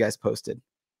I'll keep you guys posted.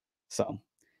 So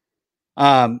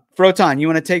Froton, you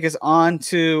want to take us on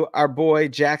to our boy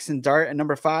Jackson Dart at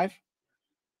number 5?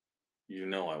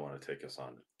 I want to take us on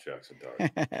to Jackson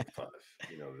Dart at 5.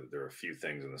 There are a few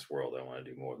things in this world I want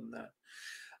to do more than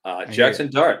that.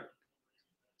 Jackson Dart,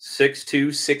 6'2",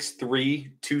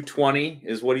 6'3", 220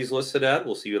 is what he's listed at.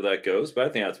 We'll see how that goes, but I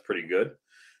think that's pretty good.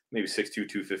 Maybe 6'2",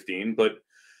 215. But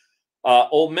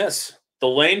Ole Miss, the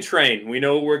lane train, we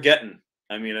know what we're getting.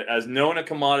 I mean, as known a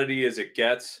commodity as it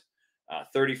gets,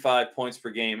 35 points per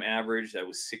game average. That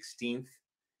was 16th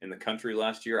in the country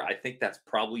last year. I think that's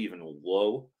probably even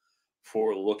low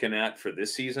for looking at for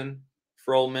this season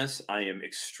for Ole Miss. I am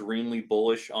extremely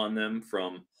bullish on them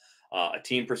from a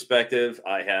team perspective.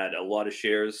 I had a lot of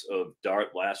shares of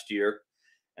Dart last year,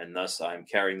 and thus I'm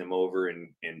carrying them over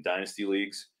in dynasty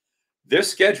leagues. Their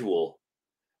schedule,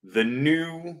 the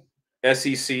new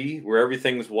SEC, where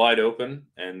everything's wide open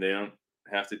and they don't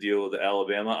have to deal with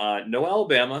Alabama. No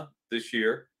Alabama this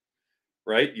year,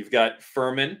 right? You've got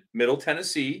Furman, Middle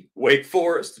Tennessee, Wake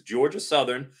Forest, Georgia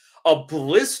Southern, a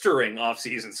blistering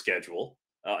offseason schedule,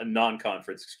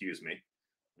 non-conference, excuse me. I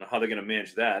don't know how they're going to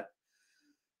manage that.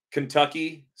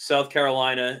 Kentucky, South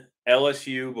Carolina,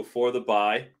 LSU before the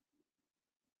bye.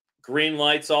 Green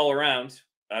lights all around.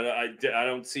 I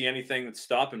don't see anything that's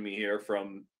stopping me here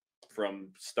from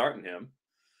starting him.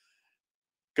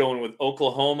 Going with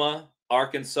Oklahoma,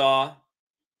 Arkansas,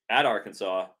 at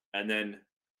Arkansas, and then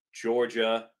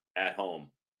Georgia at home.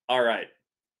 All right.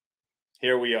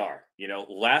 Here we are.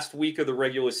 Last week of the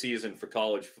regular season for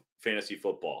college fantasy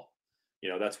football.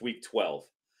 That's week 12.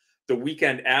 The week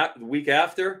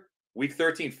after, week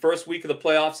 13, first week of the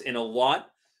playoffs in a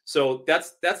lot. So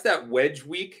that's that wedge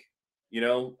week,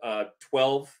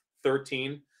 12,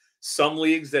 13. Some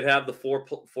leagues that have the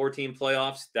 4-team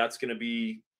playoffs, that's going to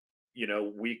be,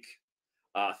 week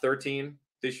 13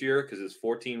 this year because it's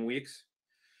 14 weeks.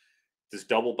 There's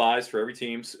double buys for every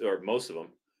team, or most of them.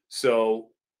 So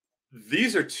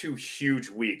these are 2 huge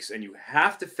weeks, and you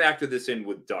have to factor this in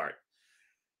with Dart.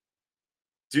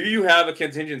 Do you have a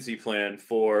contingency plan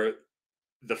for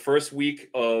the first week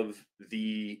of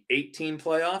the 18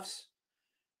 playoffs,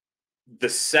 the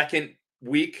second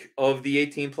week of the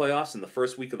 18 playoffs, and the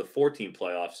first week of the 14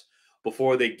 playoffs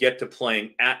before they get to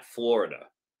playing at Florida?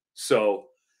 So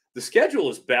the schedule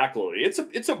is backloaded.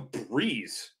 It's a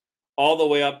breeze all the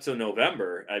way up to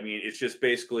November. I mean, it's just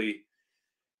basically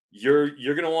you're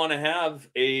going to want to have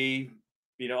a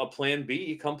plan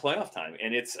B come playoff time,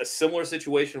 and it's a similar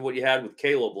situation to what you had with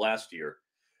Caleb last year,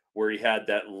 where he had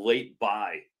that late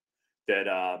bye that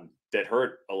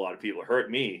hurt a lot of people. It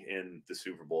hurt me in the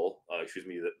Super Bowl.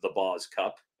 The Boz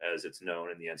Cup, as it's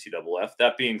known in the NCAA.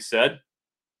 That being said,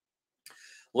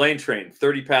 Lane Train,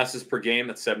 30 passes per game.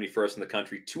 That's 71st in the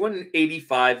country.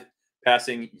 285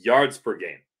 passing yards per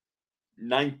game.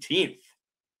 19th.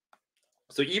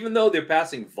 So even though they're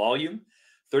passing volume,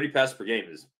 30 passes per game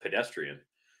is pedestrian.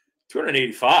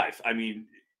 285. I mean,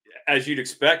 as you'd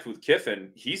expect with Kiffin,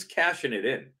 he's cashing it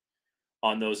in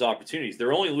on those opportunities.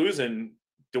 They're only losing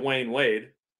Dwayne Wade.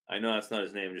 I know that's not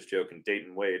his name. I'm just joking.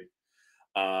 Dayton Wade.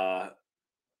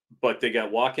 But they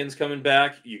got Watkins coming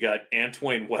back. You got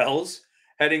Antwain Wells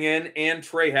heading in and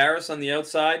Trey Harris on the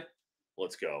outside.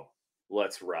 Let's go.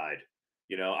 Let's ride.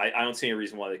 I don't see any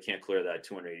reason why they can't clear that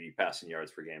 280 passing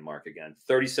yards per game mark again.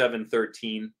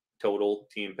 37-13 total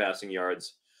team passing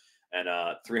yards and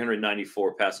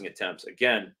 394 passing attempts.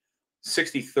 Again,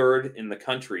 63rd in the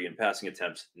country in passing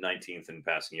attempts, 19th in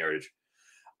passing yardage.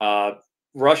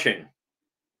 Rushing.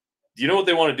 Do you know what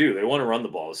they want to do? They want to run the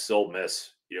ball. It's Ole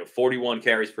Miss. 41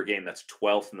 carries per game. That's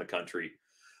 12th in the country.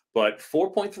 But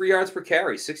 4.3 yards per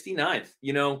carry, 69th.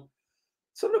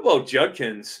 Something about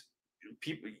Judkins.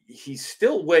 He's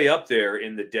still way up there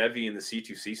in the Devi and the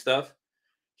C2C stuff.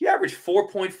 He averaged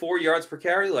 4.4 yards per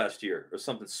carry last year or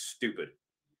something stupid.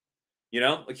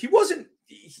 Like he wasn't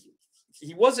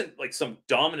like some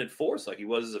dominant force like he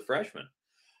was as a freshman.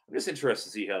 I'm just interested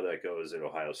to see how that goes at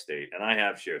Ohio State. And I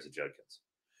have shares of Judkins.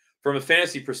 From a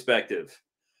fantasy perspective,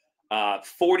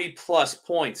 40-plus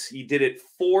points. He did it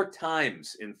 4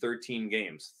 times in 13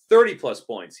 games. 30-plus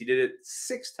points. He did it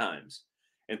 6 times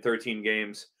in 13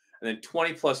 games. And then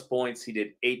 20-plus points, he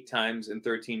did 8 times in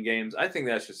 13 games. I think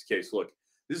that's just the case. Look,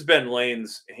 this has been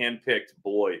Lane's handpicked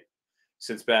boy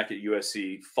since back at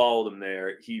USC. Followed him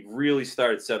there. He really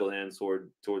started settling in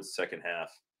towards the second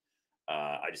half.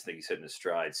 I just think he's hitting his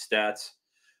stride. Stats,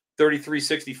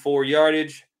 33-64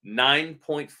 yardage,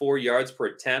 9.4 yards per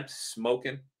attempt,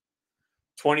 smoking.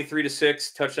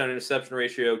 23-6 touchdown interception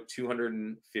ratio,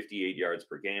 258 yards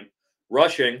per game.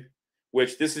 Rushing,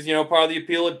 which this is, part of the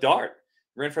appeal of Dart.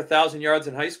 Ran for 1,000 yards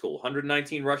in high school,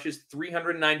 119 rushes,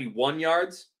 391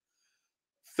 yards,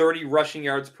 30 rushing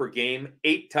yards per game,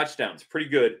 8 touchdowns. Pretty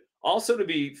good. Also to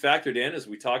be factored in, as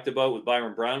we talked about with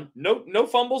Byron Brown, no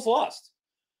fumbles lost.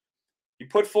 He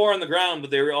put 4 on the ground,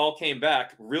 but they all came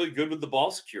back. Really good with the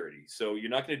ball security. So you're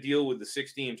not going to deal with the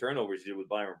 16 turnovers you did with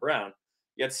Byron Brown.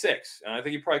 You had 6. And I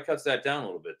think he probably cuts that down a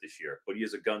little bit this year, but he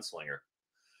is a gunslinger.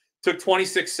 Took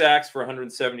 26 sacks for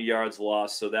 170 yards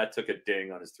lost, so that took a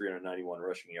ding on his 391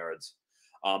 rushing yards.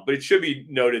 But it should be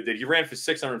noted that he ran for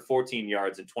 614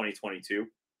 yards in 2022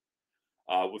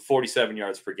 with 47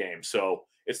 yards per game. So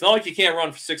it's not like you can't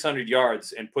run for 600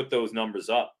 yards and put those numbers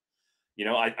up.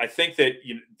 I think that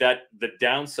that the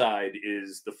downside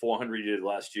is the 400 he did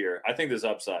last year. I think there's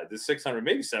upside. There's 600,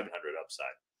 maybe 700 upside.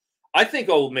 I think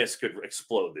Ole Miss could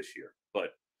explode this year.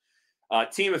 But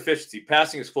team efficiency,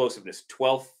 passing explosiveness,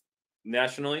 12th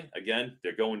nationally. Again,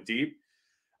 they're going deep.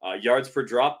 Yards per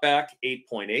drop back,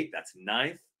 8.8. That's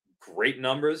 9th. Great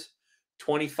numbers.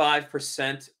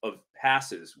 25% of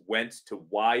passes went to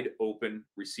wide open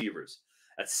receivers.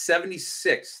 That's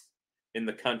 76th in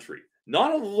the country.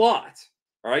 Not a lot.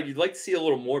 All right. You'd like to see a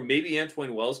little more. Maybe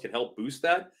Antwain Wells can help boost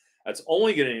that. That's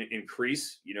only going to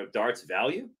increase, Dart's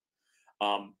value.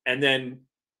 And then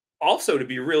also to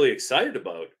be really excited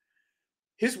about,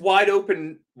 his wide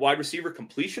open wide receiver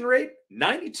completion rate,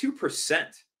 92%.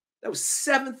 That was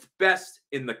 7th best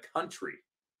in the country.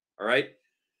 All right.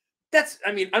 I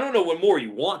don't know what more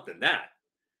you want than that.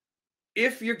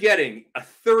 If you're getting a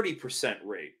 30%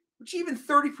 rate, which even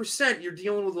 30%, you're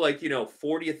dealing with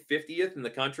 40th, 50th in the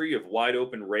country of wide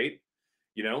open rate,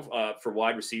 for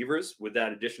wide receivers with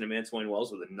that addition of Antwain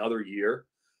Wells with another year.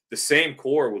 The same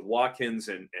core with Watkins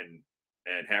and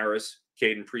Harris,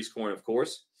 Caden Priestcorn, of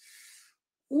course.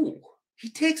 Ooh, he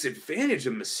takes advantage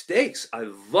of mistakes.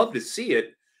 I love to see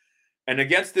it. And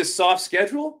against this soft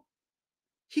schedule,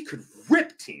 he could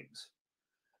rip teams.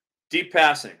 Deep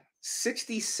passing,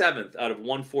 67th out of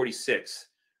 146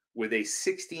 with a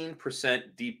 16%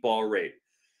 deep ball rate.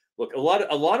 Look, a lot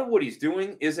of what he's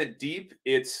doing isn't deep.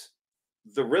 It's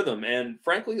the rhythm. And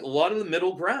frankly, a lot of the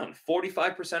middle ground,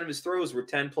 45% of his throws were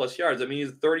 10+ yards. I mean,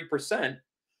 he's 30%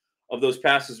 of those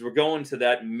passes were going to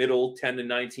that middle 10 to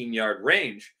 19-yard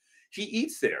range. He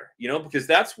eats there, because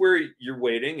that's where you're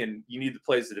waiting and you need the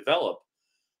plays to develop.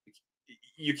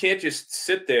 You can't just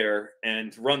sit there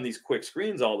and run these quick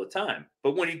screens all the time.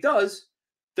 But when he does,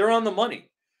 they're on the money.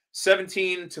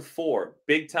 17-4,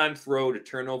 big time throw to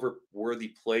turnover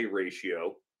worthy play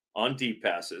ratio on deep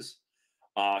passes.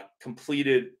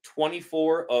 Completed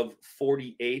 24 of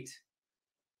 48,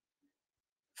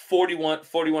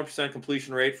 41%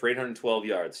 completion rate for 812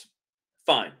 yards.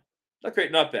 Fine. Not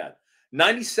great, not bad.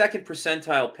 92nd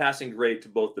percentile passing grade to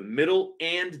both the middle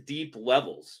and deep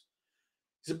levels.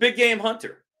 He's a big game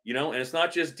hunter, and it's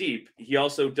not just deep. He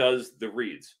also does the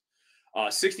reads.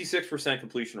 66%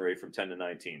 completion rate from 10 to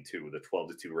 19, too, with a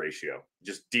 12-2 ratio.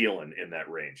 Just dealing in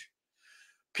that range.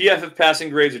 PFF passing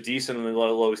grades are decent in the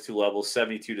lowest two levels,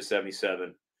 72 to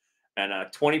 77. And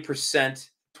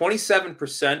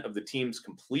 27% of the team's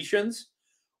completions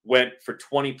went for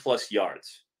 20+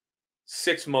 yards.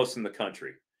 6th most in the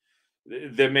country.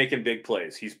 They're making big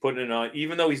plays. He's putting it on,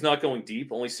 even though he's not going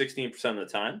deep, only 16% of the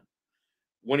time.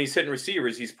 When he's hitting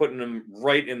receivers, he's putting them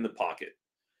right in the pocket.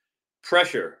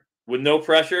 Pressure. With no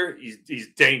pressure, he's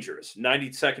dangerous.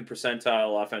 92nd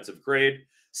percentile offensive grade,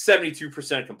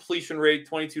 72% completion rate,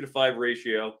 22-5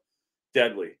 ratio.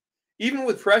 Deadly. Even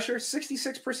with pressure,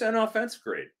 66% offensive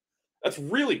grade. That's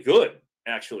really good,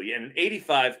 actually. And an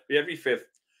 85th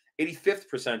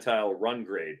percentile run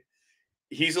grade.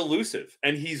 He's elusive,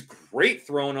 and he's great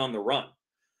throwing on the run.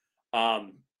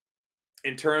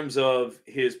 In terms of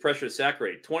his pressure to sack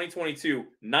rate, 2022,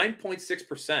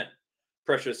 9.6%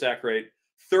 pressure to sack rate,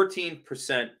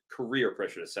 13% career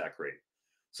pressure to sack rate.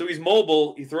 So he's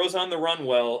mobile. He throws on the run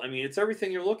well. I mean, it's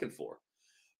everything you're looking for.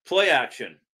 Play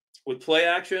action. With play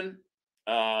action,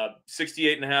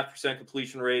 68.5%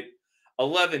 completion rate,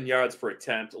 11 yards per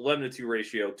attempt, 11-2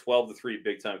 ratio, 12-3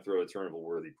 big time throw to turnover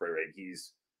worthy play rate.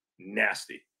 He's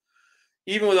nasty.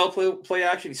 Even without play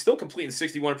action, he's still completing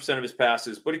 61% of his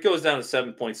passes, but it goes down to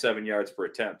 7.7 yards per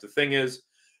attempt. The thing is,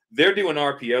 they're doing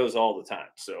RPOs all the time,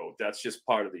 so that's just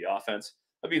part of the offense.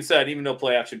 That being said, even though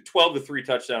play action, 12-3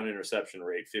 touchdown interception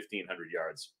rate, 1,500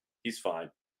 yards. He's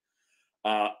fine.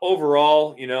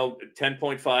 Overall,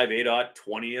 10.5 ADOT,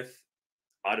 20th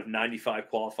out of 95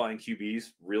 qualifying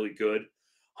QBs. Really good.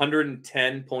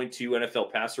 110.2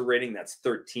 NFL passer rating. That's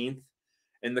 13th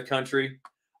in the country.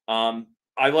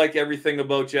 I like everything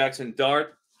about Jackson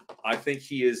Dart. I think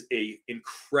he is an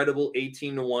incredible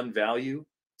 18-1 value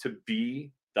to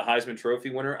be the Heisman Trophy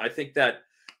winner. I think that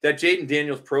Jaden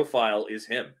Daniels profile is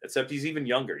him, except he's even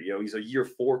younger. He's a year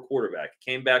 4 quarterback.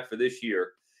 Came back for this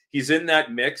year. He's in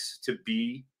that mix to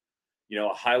be,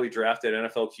 a highly drafted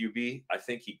NFL QB. I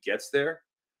think he gets there.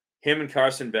 Him and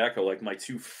Carson Beck are like my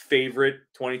 2 favorite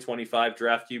 2025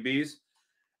 draft QBs.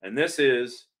 And this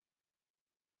is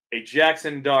a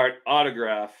Jackson Dart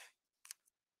autograph.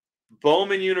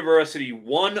 Bowman University,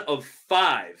 1 of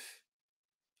 5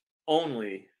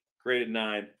 only, graded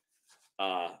 9.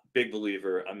 Big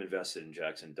believer. I'm invested in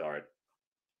Jackson Dart.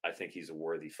 I think he's a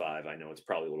worthy 5. I know it's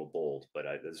probably a little bold, but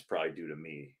this is probably due to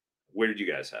me. Where did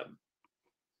you guys have him?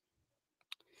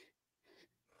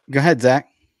 Go ahead, Zach.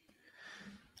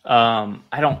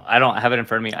 I don't have it in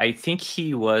front of me. I think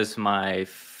he was my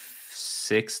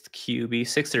 6th QB,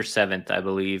 6th or 7th, I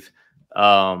believe.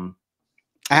 I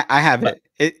have it.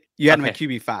 You had him at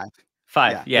QB 5.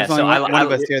 5, yeah. So one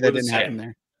of us here that didn't have him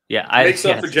there. Yeah, makes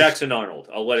up for Jackson Arnold.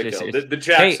 I'll let it go. The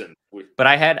Jackson. Hey, but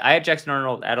I had Jackson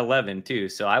Arnold at 11 too,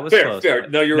 so I was close. Fair.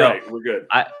 No, you're right. We're good.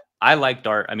 I like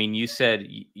Dart. I mean, you said,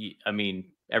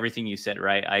 everything you said,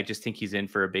 right? I just think he's in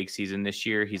for a big season this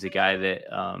year. He's a guy that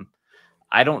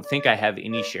I don't think I have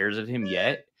any shares of him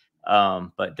yet,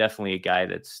 but definitely a guy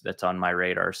that's on my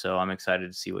radar. So I'm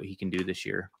excited to see what he can do this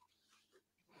year.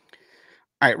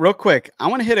 All right, real quick. I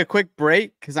want to hit a quick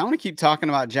break because I want to keep talking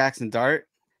about Jackson Dart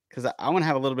because I want to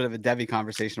have a little bit of a Devy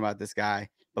conversation about this guy.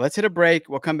 But let's hit a break.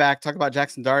 We'll come back, talk about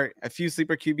Jackson Dart, a few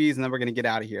sleeper QBs, and then we're going to get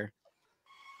out of here.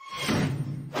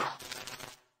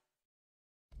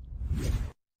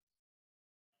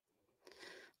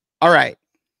 All right.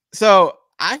 So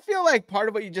I feel like part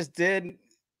of what you just did,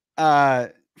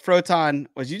 Froton,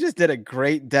 was you just did a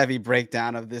great Devy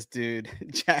breakdown of this dude,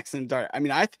 Jackson Dart. I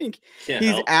mean, I think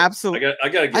he's absolutely. I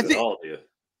got to give it all to you.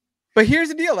 But here's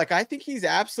the deal. Like, I think he's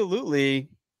absolutely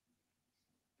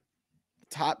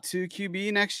top 2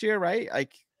 QB next year, right?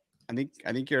 Like,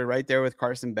 I think you're right there with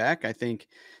Carson Beck. I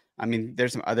mean,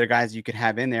 there's some other guys you could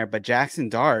have in there, but Jackson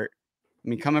Dart, I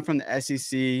mean, coming from the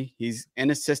SEC, he's in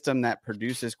a system that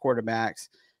produces quarterbacks.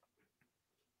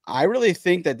 I really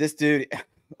think that this dude,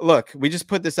 look, we just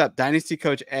put this up. Dynasty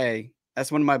Coach A.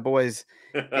 That's one of my boys.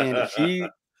 And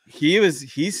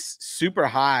he's super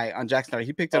high on Jackson Dart.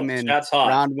 He picked him in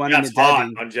round 1 in the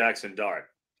hot on Jackson Dart.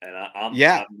 And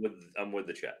I'm with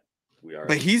the chat. We are.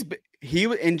 But he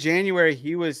in January,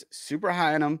 he was super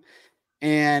high on him.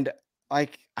 And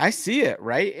like, I see it,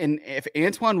 right? And if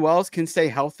Antoine Wells can stay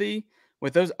healthy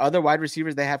with those other wide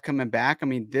receivers they have coming back, I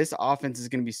mean, this offense is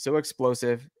going to be so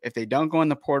explosive. If they don't go in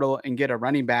the portal and get a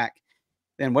running back,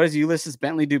 then what does Ulysses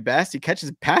Bentley do best? He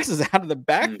catches passes out of the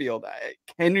backfield.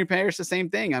 Henry Parrish, the same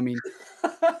thing. I mean,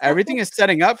 everything is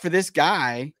setting up for this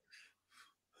guy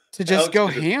to just go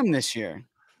ham this year.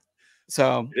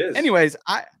 So anyways,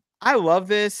 I love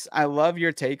this. I love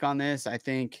your take on this. I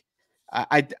think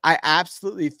I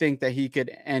absolutely think that he could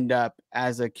end up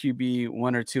as a QB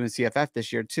 1 or 2 in CFF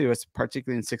this year too. It's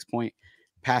particularly in 6-point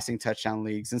passing touchdown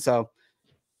leagues. And so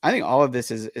I think all of this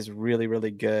is really,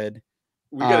 really good.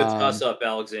 We got to toss up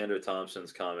Alexander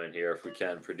Thompson's comment here if we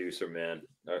can, producer man,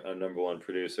 our number one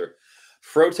producer.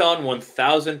 Froton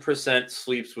 1000%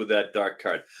 sleeps with that dark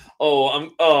card.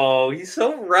 He's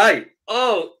so right.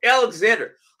 Oh,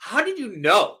 Alexander, how did you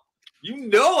know? You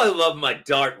know I love my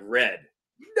dark red.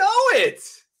 You know it.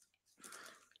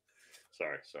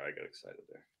 Sorry, I got excited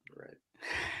there.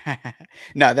 Right.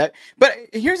 No, but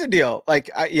here's the deal. Like,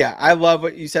 I love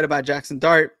what you said about Jackson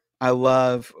Dart. I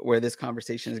love where this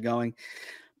conversation is going,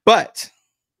 but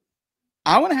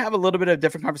I want to have a little bit of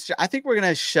different conversation. I think we're going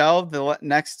to shelve the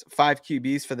next 5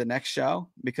 QBs for the next show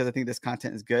because I think this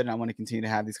content is good and I want to continue to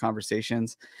have these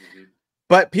conversations. Mm-hmm.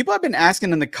 But people have been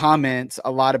asking in the comments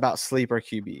a lot about sleeper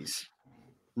QBs,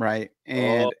 right?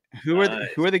 And who are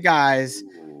the guys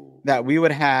that we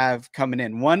would have coming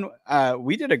in? One,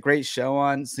 we did a great show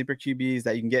on sleeper QBs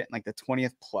that you can get in like the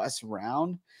 20th plus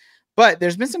round. But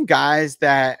there's been some guys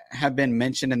that have been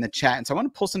mentioned in the chat. And so I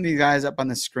want to pull some of these guys up on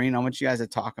the screen. I want you guys to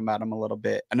talk about them a little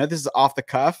bit. I know this is off the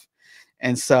cuff.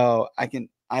 And so I can,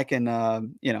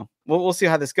 we'll see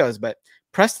how this goes. But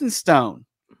Preston Stone,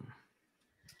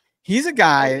 he's a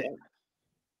guy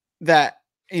that,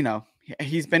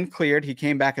 he's been cleared. He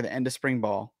came back at the end of spring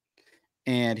ball.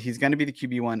 And he's going to be the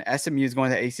QB1. SMU is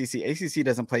going to ACC. ACC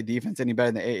doesn't play defense any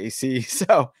better than AAC.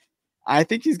 So I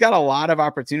think he's got a lot of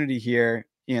opportunity here.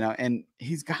 And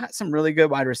he's got some really good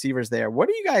wide receivers there. What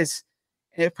do you guys,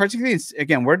 particularly,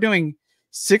 again, we're doing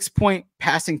 6-point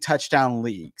passing touchdown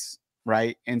leagues,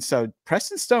 right? And so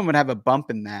Preston Stone would have a bump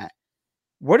in that.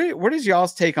 What is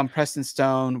y'all's take on Preston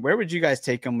Stone? Where would you guys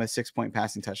take him with 6-point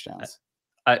passing touchdowns?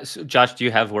 So Josh, do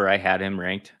you have where I had him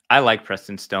ranked? I like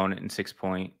Preston Stone in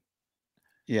 6-point.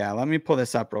 Yeah, let me pull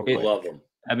this up real quick. I love him.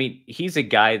 I mean, he's a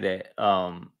guy that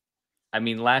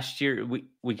last year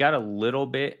we got a little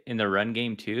bit in the run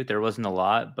game too. There wasn't a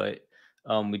lot, but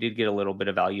we did get a little bit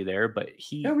of value there. But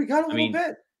we got a little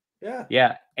bit. Yeah.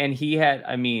 Yeah. And he had,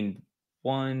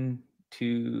 1,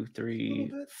 2,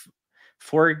 3,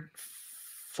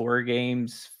 4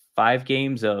 games, 5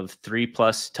 games of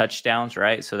 3+ touchdowns,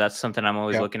 right? So that's something I'm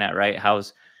always looking at, right?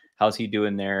 How's he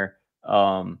doing there?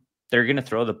 They're going to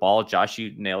throw the ball. Josh,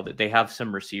 you nailed it. They have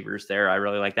some receivers there. I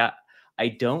really like that. I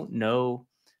don't know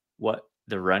what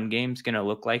the run game's going to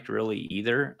look like really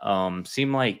either.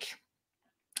 Seemed like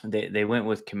they went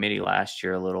with committee last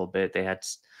year a little bit. They had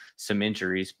some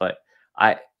injuries, but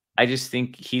I just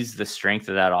think he's the strength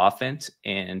of that offense.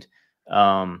 And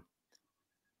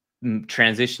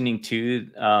transitioning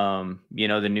to,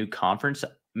 the new conference,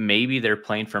 maybe they're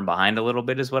playing from behind a little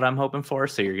bit is what I'm hoping for.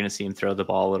 So you're going to see him throw the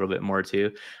ball a little bit more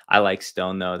too. I like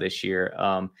Stone though this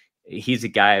year. He's a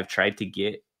guy I've tried to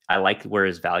get. I like where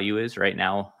his value is right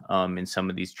now. In some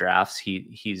of these drafts,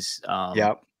 he's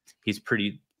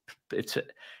pretty,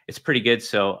 it's pretty good.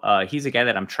 So he's a guy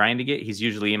that I'm trying to get. He's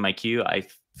usually in my queue. I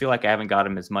feel like I haven't got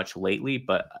him as much lately,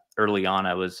 but early on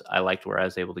I liked where I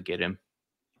was able to get him.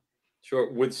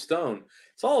 Sure. With Stone,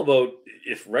 it's all about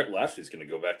if Rhett Lashley's going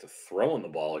to go back to throwing the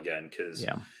ball again, because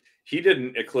he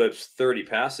didn't eclipse 30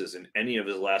 passes in any of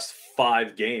his last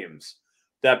 5 games.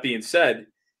 That being said,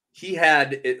 he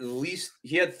had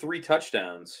 3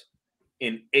 touchdowns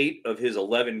in 8 of his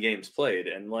 11 games played.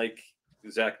 And like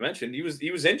Zach mentioned, he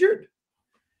was injured.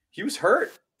 He was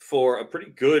hurt for a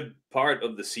pretty good part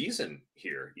of the season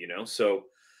here, So,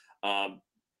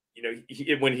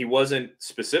 when he wasn't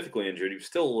specifically injured, he was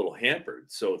still a little hampered.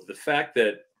 So the fact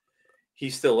that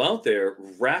he's still out there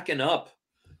racking up,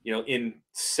 in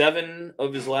 7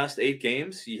 of his last 8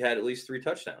 games, he had at least 3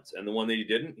 touchdowns. And the one that he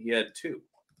didn't, he had 2.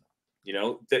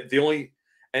 The only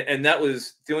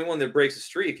one that breaks the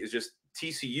streak is just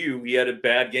TCU. He had a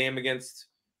bad game against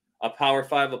a Power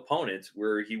 5 opponent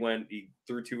where he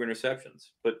threw 2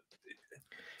 interceptions, but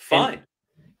fine.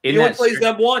 He only plays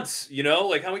them once, you know,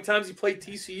 like how many times he played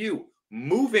TCU.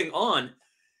 Moving on,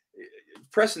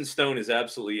 Preston Stone is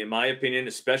absolutely, in my opinion,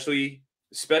 especially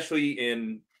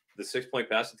in the 6-point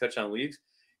passing touchdown leagues,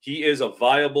 he is a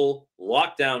viable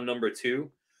lockdown number 2.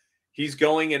 He's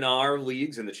going in our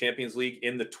leagues, in the Champions League,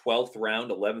 in the 12th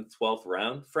round, 11th, 12th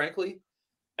round, frankly.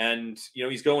 And, you know,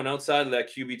 he's going outside of that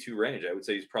QB2 range. I would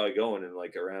say he's probably going in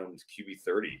like around QB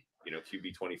 30, you know,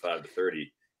 QB 25 to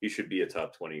 30. He should be a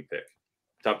top 20 pick.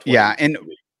 Top 20. Yeah. And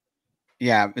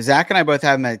yeah, Zach and I both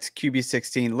have him at QB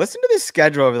 16. Listen to the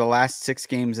schedule over the last 6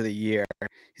 games of the year.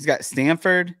 He's got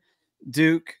Stanford,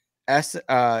 Duke,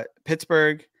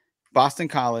 Pittsburgh, Boston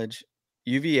College,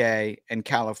 UVA, and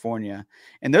California.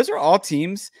 And those are all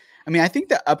teams. I mean, I think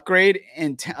the upgrade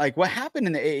in like what happened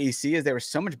in the AAC is they were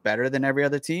so much better than every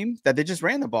other team that they just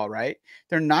ran the ball, right?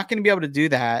 They're not going to be able to do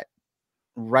that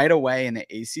right away in the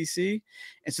ACC.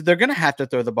 And so they're going to have to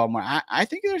throw the ball more. I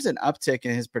think there's an uptick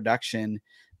in his production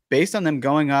based on them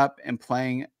going up and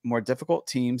playing more difficult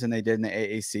teams than they did in the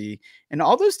AAC. And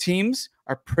all those teams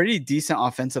are pretty decent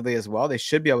offensively as well. They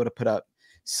should be able to put up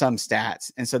some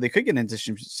stats. And so they could get into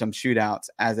some shootouts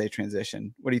as they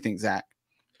transition. What do you think, Zach?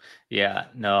 Yeah,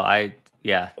 no, I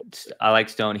like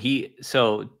Stone.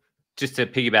 So just to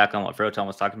piggyback on what Froton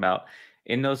was talking about,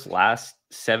 in those last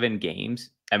 7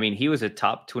 games, I mean, he was a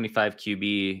top 25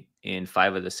 QB in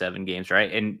 5 of the 7 games,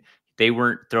 right? And they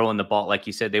weren't throwing the ball, like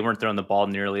you said, they weren't throwing the ball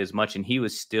nearly as much. And he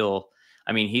was still,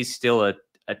 I mean, he's still a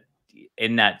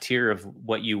in that tier of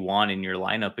what you want in your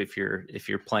lineup if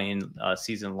you're playing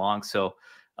season long. So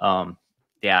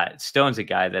yeah, Stone's a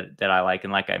guy that I like.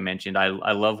 And like I mentioned,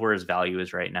 I love where his value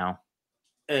is right now.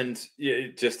 And yeah,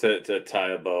 just to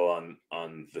tie a bow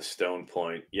on the Stone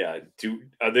point, yeah,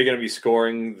 are they going to be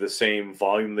scoring the same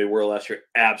volume they were last year?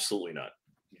 Absolutely not.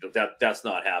 That's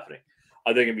not happening.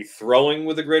 Are they going to be throwing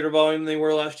with a greater volume than they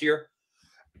were last year?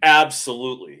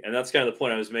 Absolutely. And that's kind of the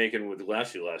point I was making with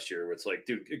last year, where it's like,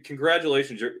 dude,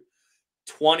 congratulations. You're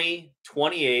 20,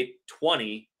 28,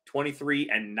 20, 23,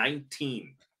 and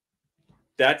 19.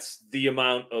 That's the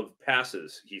amount of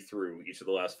passes he threw each of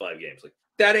the last 5 games. Like,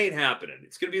 that ain't happening.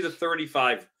 It's going to be the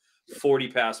 35, 40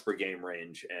 pass per game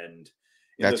range. And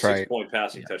in the 6-point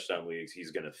passing touchdown leagues,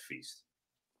 he's going to feast.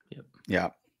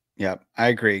 Yep. I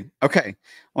agree. Okay. I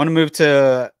want to move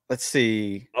to, let's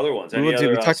see. Other ones. We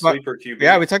talked about QB.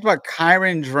 Yeah, we talked about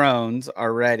Kyron Drones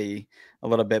already a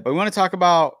little bit, but we want to talk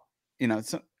about,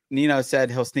 Nino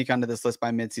said he'll sneak onto this list by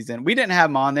midseason. We didn't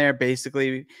have him on there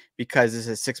basically because this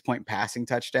is a 6-point passing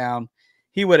touchdown.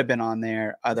 He would have been on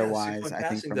there otherwise, I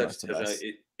think, for most of us.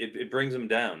 It brings him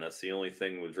down. That's the only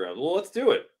thing with Drones. Well, let's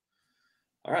do it.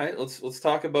 All right, let's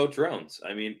talk about Drones.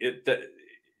 I mean,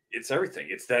 it's everything.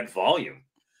 It's that volume.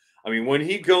 I mean, when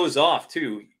he goes off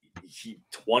too,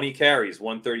 20 carries,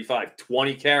 135,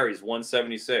 20 carries,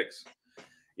 176.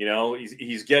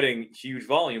 He's getting huge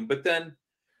volume. But then,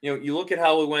 you look at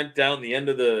how it went down the end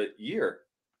of the year.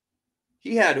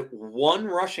 He had 1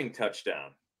 rushing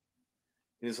touchdown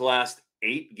in his last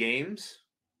 8 games.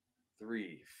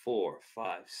 3, 4,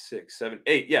 5, 6, 7,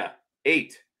 8. Yeah,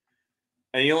 8.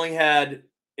 And he only had,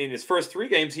 in his first 3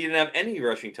 games, he didn't have any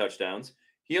rushing touchdowns.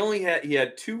 He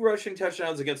had 2 rushing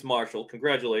touchdowns against Marshall.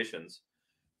 Congratulations.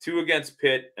 2 against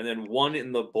Pitt, and then 1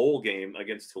 in the bowl game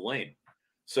against Tulane.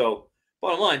 So,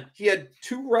 bottom line, he had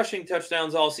 2 rushing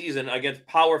touchdowns all season against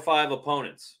Power 5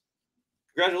 opponents.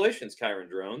 Congratulations, Kyron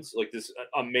Drones, like this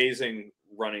amazing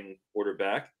running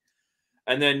quarterback.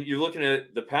 And then you're looking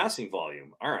at the passing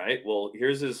volume. All right, well,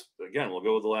 here's his, again, we'll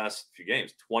go with the last few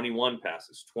games. 21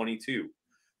 passes, 22.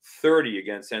 30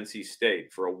 against NC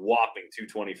State for a whopping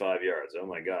 225 yards. Oh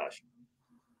my gosh.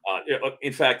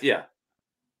 In fact,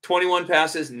 21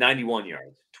 passes, 91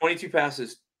 yards. 22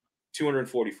 passes,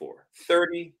 244.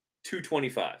 30,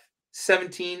 225.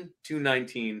 17,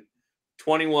 219.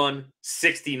 21,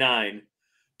 69.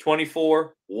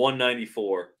 24,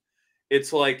 194.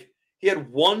 It's like he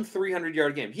had 1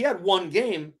 300-yard game. He had 1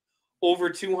 game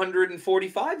over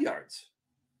 245 yards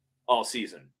all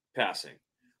season passing.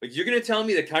 Like, you're going to tell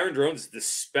me that Kyron Drones is this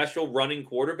special running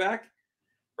quarterback,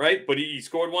 right? But he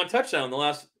scored 1 touchdown in the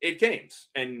last 8 games.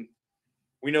 And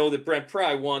we know that Brent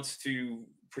Pry wants to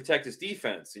protect his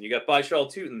defense. And you got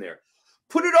Byshal Tootin there.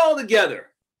 Put it all together.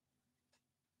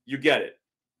 You get it.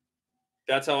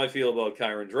 That's how I feel about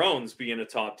Kyron Drones being a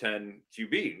top 10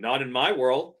 QB. Not in my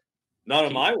world. Not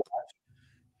on my watch.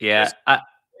 Yeah.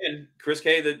 And Chris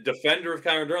K, the defender of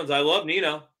Kyron Drones. I love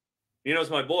Nino. Nino's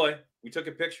my boy. We took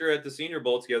a picture at the Senior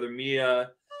Bowl together, me,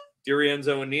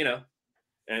 DiRienzo, and Nino.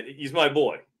 And he's my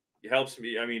boy. He helps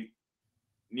me. I mean,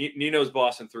 Nino's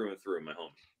Boston through and through, my homie.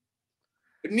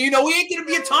 But Nino, we ain't going to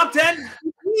be a top 10.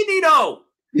 Nino.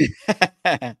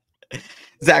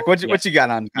 Zach, what you got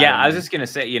on? Yeah, I was just gonna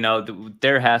say,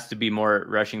 there has to be more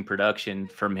rushing production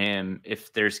from him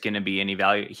if there's gonna be any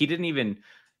value. He didn't even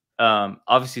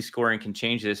obviously scoring can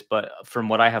change this, but from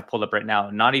what I have pulled up right now,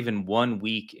 not even 1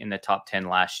 week in the top 10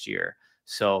 last year.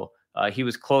 So he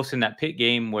was close in that Pitt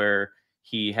game where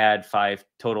he had 5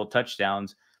 total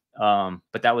touchdowns.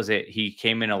 But that was it. He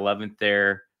came in 11th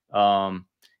there. And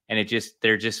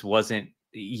there just wasn't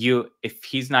if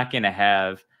he's not going to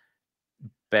have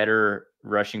better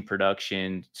rushing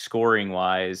production scoring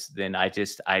wise, then I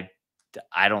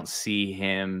don't see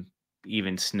him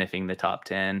even sniffing the top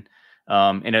 10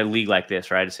 in a league like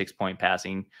this, right? A 6-point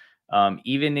passing,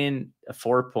 even in a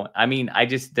 4-point. I mean,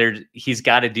 he's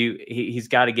got to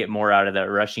get more out of the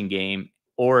rushing game,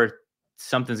 or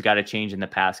something's got to change in the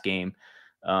pass game.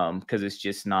 Because it's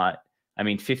just not,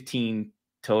 15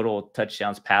 total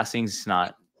touchdowns passing is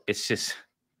not, it's just,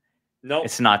 no,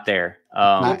 it's not there.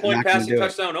 4-point passing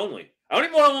touchdown only. I don't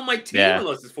even want him on my team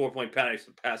unless it's 4-point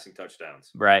passing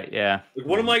touchdowns. Right. Yeah. Like,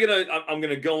 what am I going to, I'm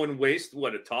going to go and waste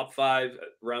a top 5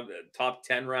 round, top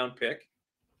 10 round pick?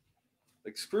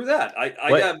 Like, screw that.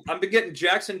 I've been getting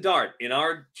Jackson Dart in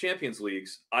our Champions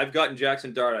Leagues. I've gotten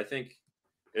Jackson Dart, I think,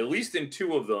 at least in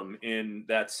 2 of them in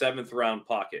that 7th round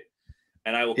pocket.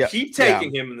 And I will keep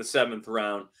taking him in the 7th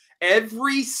round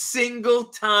every single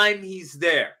time he's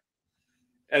there.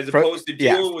 As opposed to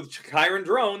dealing with Kyron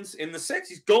Drones in the 6th.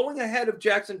 He's going ahead of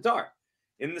Jackson Dart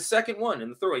in the 2nd one. In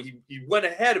the 3rd one, he went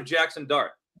ahead of Jackson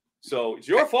Dart. So it's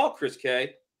your fault, Chris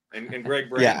K. and Greg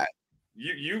Brand. Yeah.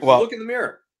 You look in the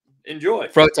mirror. Enjoy.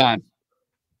 Proton.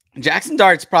 Jackson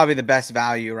Dart's probably the best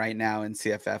value right now in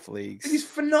CFF leagues. He's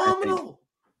phenomenal.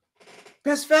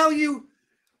 Best value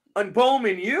on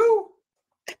Bowman, you?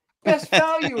 Best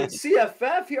value in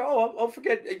CFF here. Oh, I'll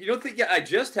forget. You don't think I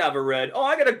just have a red? Oh,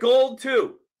 I got a gold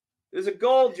too. There's a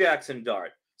gold Jackson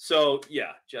Dart. So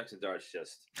yeah, Jackson Dart's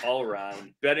just all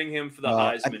around. Betting him for the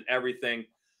Heisman, everything.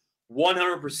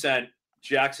 100%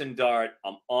 Jackson Dart.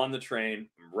 I'm on the train.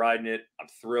 I'm riding it. I'm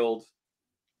thrilled.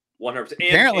 100%.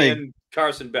 And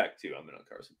Carson Beck too. I'm in on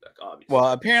Carson Beck, obviously.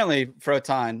 Well, apparently,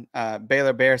 Froton,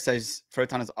 Baylor Bear says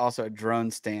Froton is also a drone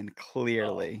stand.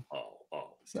 Clearly.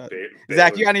 So,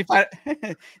 Zach, you got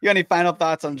any final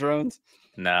thoughts on drones?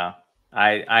 No,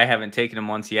 I haven't taken him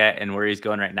once yet, and where he's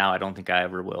going right now, I don't think I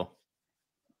ever will.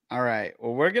 All right.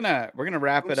 Well, we're gonna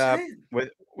wrap it up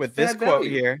with this quote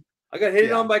here. I got hit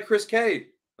on by Chris K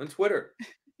on Twitter.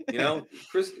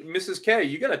 Mrs. K,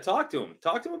 you got to talk to him.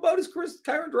 Talk to him about his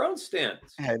Kyron drone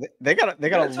stance. Hey, they got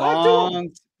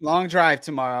a long drive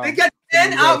tomorrow. They got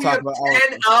 10 hours.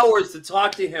 10 hours to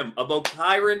talk to him about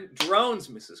Kyron drones,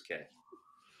 Mrs. K.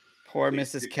 Poor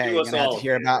Mrs. K. You're gonna have to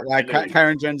hear about why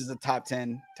Kyron Jones is a top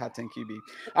 10 QB.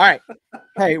 All right.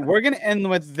 Hey, we're gonna end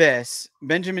with this.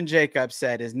 Benjamin Jacobs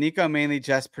said, "Is Nico mainly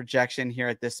just projection here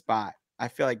at this spot? I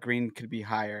feel like Green could be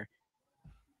higher."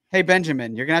 Hey,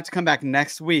 Benjamin, you're gonna have to come back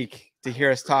next week to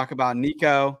hear us talk about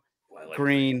Nico,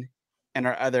 Green, and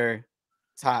our other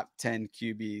top 10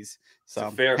 QBs. So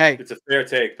it's a fair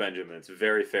take, Benjamin. It's a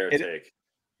very fair take.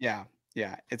 Yeah.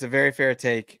 Yeah, it's a very fair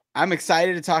take. I'm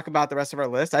excited to talk about the rest of our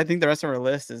list. I think the rest of our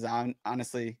list is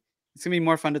honestly, it's gonna be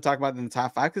more fun to talk about than the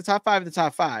top 5. Because top 5 to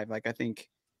top 5, like I think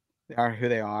they are who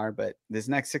they are. But this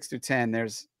next 6 through 10,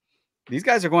 these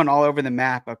guys are going all over the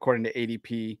map according to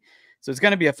ADP. So it's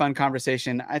gonna be a fun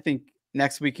conversation. I think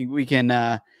next week we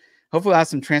can hopefully have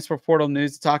some transfer portal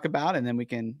news to talk about, and then we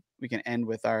can end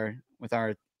with our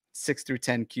 6 through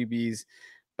 10 QBs.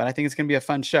 But I think it's gonna be a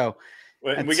fun show.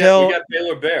 We got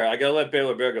Baylor Bear. I gotta let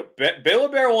Baylor Bear go. Baylor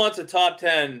Bear wants a top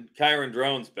 10 Kyron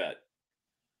Drones bet.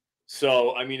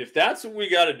 So if that's what we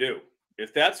got to do,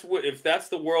 if that's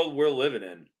the world we're living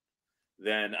in,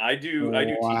 then I do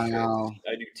t-shirts.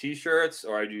 I do t-shirts,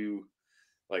 or I do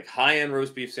like high-end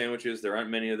roast beef sandwiches. There aren't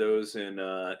many of those in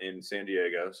San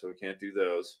Diego, so we can't do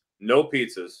those. No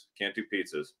pizzas. Can't do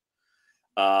pizzas.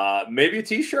 Maybe a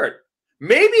t-shirt.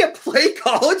 Maybe a Play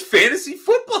College Fantasy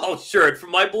Football shirt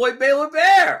from my boy Baylor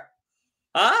Bear.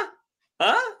 Huh?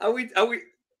 Are we?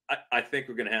 I think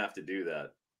we're gonna have to do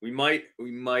that. We might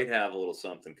have a little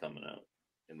something coming out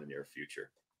in the near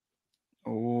future.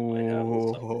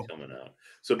 Oh, coming out.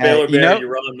 So Baylor Bear,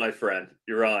 you're on, my friend.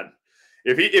 You're on.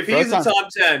 If he's the top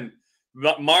 10,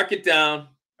 mark it down.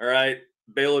 All right.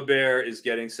 Baylor Bear is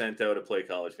getting sent out a Play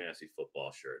College Fantasy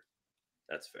Football shirt.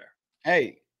 That's fair.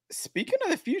 Hey, speaking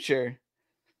of the future.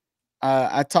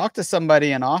 I talked to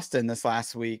somebody in Austin this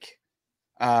last week,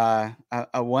 a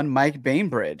one Mike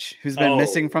Bainbridge, who's been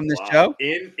missing from the show.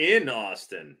 In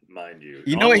Austin, mind you.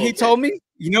 You know what he told me?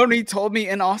 You know what he told me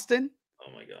in Austin?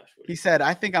 Oh my gosh. He said,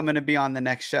 "I think I'm going to be on the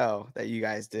next show that you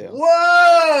guys do."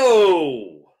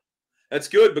 Whoa, that's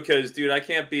good because, dude, I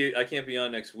can't be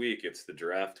on next week. It's the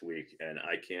draft week, and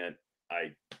I can't.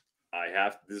 I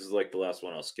have. This is like the last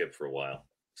one I'll skip for a while.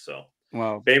 So,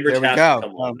 well, Bainbridge has to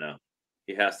come on now.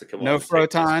 He has to come on. No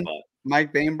Froton.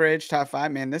 Mike Bainbridge, top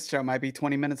 5. Man, this show might be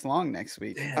 20 minutes long next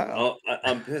week. Oh,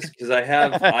 I'm pissed because I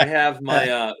have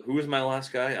my who was my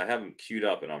last guy? I have him queued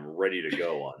up and I'm ready to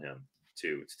go on him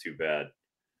too. It's too bad.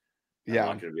 I'm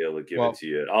not going to be able to give it to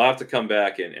you. I'll have to come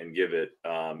back and give it.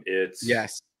 It's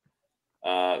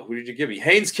who did you give me?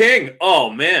 Haynes King. Oh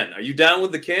man, are you down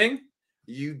with the King?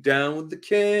 You down with the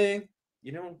King?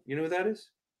 You know who that is?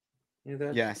 You know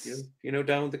that? Yes. You know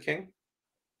down with the King.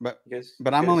 But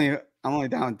I'm only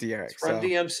down with Derek. It's Run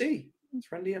DMC.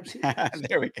 It's Run DMC.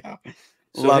 There we go.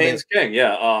 So Love Haynes King,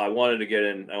 yeah. I wanted to get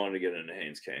in. I wanted to get into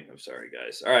Haynes King. I'm sorry,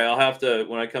 guys. All right, I'll have to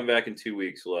when I come back in 2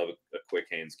 weeks. We'll have a quick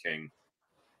Haynes King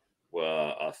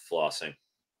flossing,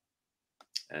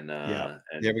 and there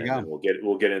we go.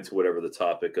 We'll get into whatever the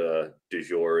topic du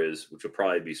jour is, which will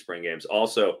probably be spring games.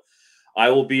 Also, I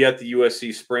will be at the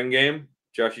USC spring game.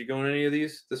 Josh, you going to any of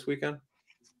these this weekend?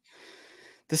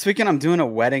 This weekend, I'm doing a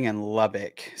wedding in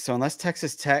Lubbock. So unless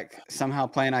Texas Tech somehow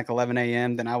playing like 11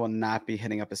 a.m., then I will not be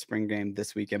hitting up a spring game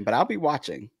this weekend. But I'll be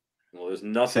watching. Well, there's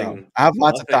nothing. So I have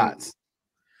lots of thoughts.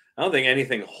 I don't think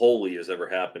anything holy has ever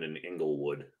happened in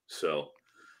Inglewood. So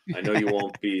I know you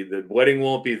won't be. The wedding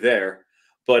won't be there.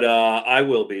 But I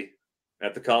will be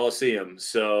at the Coliseum.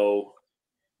 So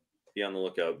be on the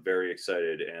lookout. Very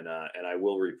excited. And I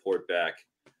will report back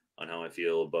on how I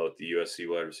feel about the USC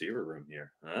wide receiver room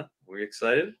here. Huh? Were you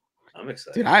excited? I'm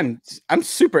excited. Dude, I'm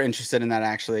super interested in that,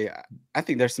 actually. I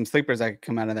think there's some sleepers that could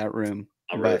come out of that room.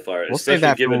 I'm really fired. We'll save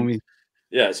that for when we...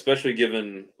 Yeah, especially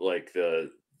given like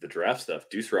the draft stuff.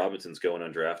 Deuce Robinson's going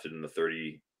undrafted in the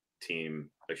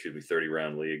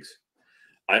 30-round leagues.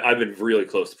 I've been really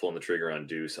close to pulling the trigger on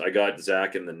Deuce. I got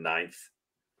Zach in the 9th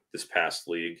this past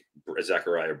league,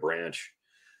 Zachariah Branch.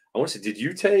 I want to say, did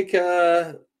you take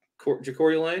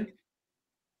Ja'Cory Lane?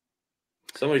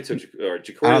 Somebody took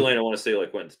Ja'Cory Lane. I want to say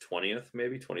like went to 20th,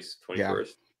 maybe 21st.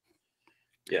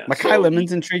 Yeah. Makai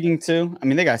Lemon's intriguing too. I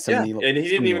mean, they got some. Yeah, and he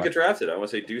didn't even get drafted. I want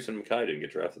to say Deuce and Makai didn't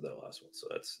get drafted that last one. So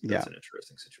that's an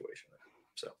interesting situation.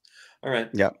 So, all right.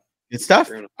 Yep. Good stuff.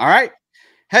 All right.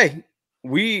 Hey,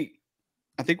 I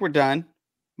think we're done.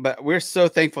 But we're so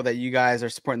thankful that you guys are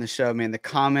supporting the show, man. The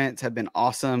comments have been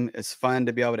awesome. It's fun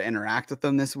to be able to interact with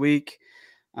them this week.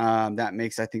 That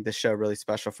makes, I think, the show really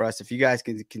special for us. If you guys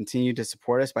can continue to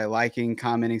support us by liking,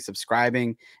 commenting,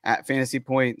 subscribing at Fantasy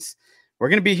Points, we're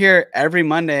going to be here every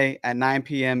Monday at 9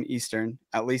 p.m. Eastern.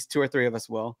 At least 2 or 3 of us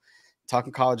will,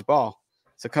 talking college ball.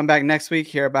 So come back next week,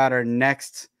 hear about our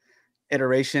next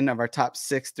iteration of our top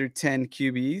 6 through 10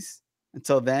 QBs.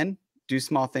 Until then, do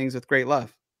small things with great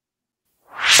love.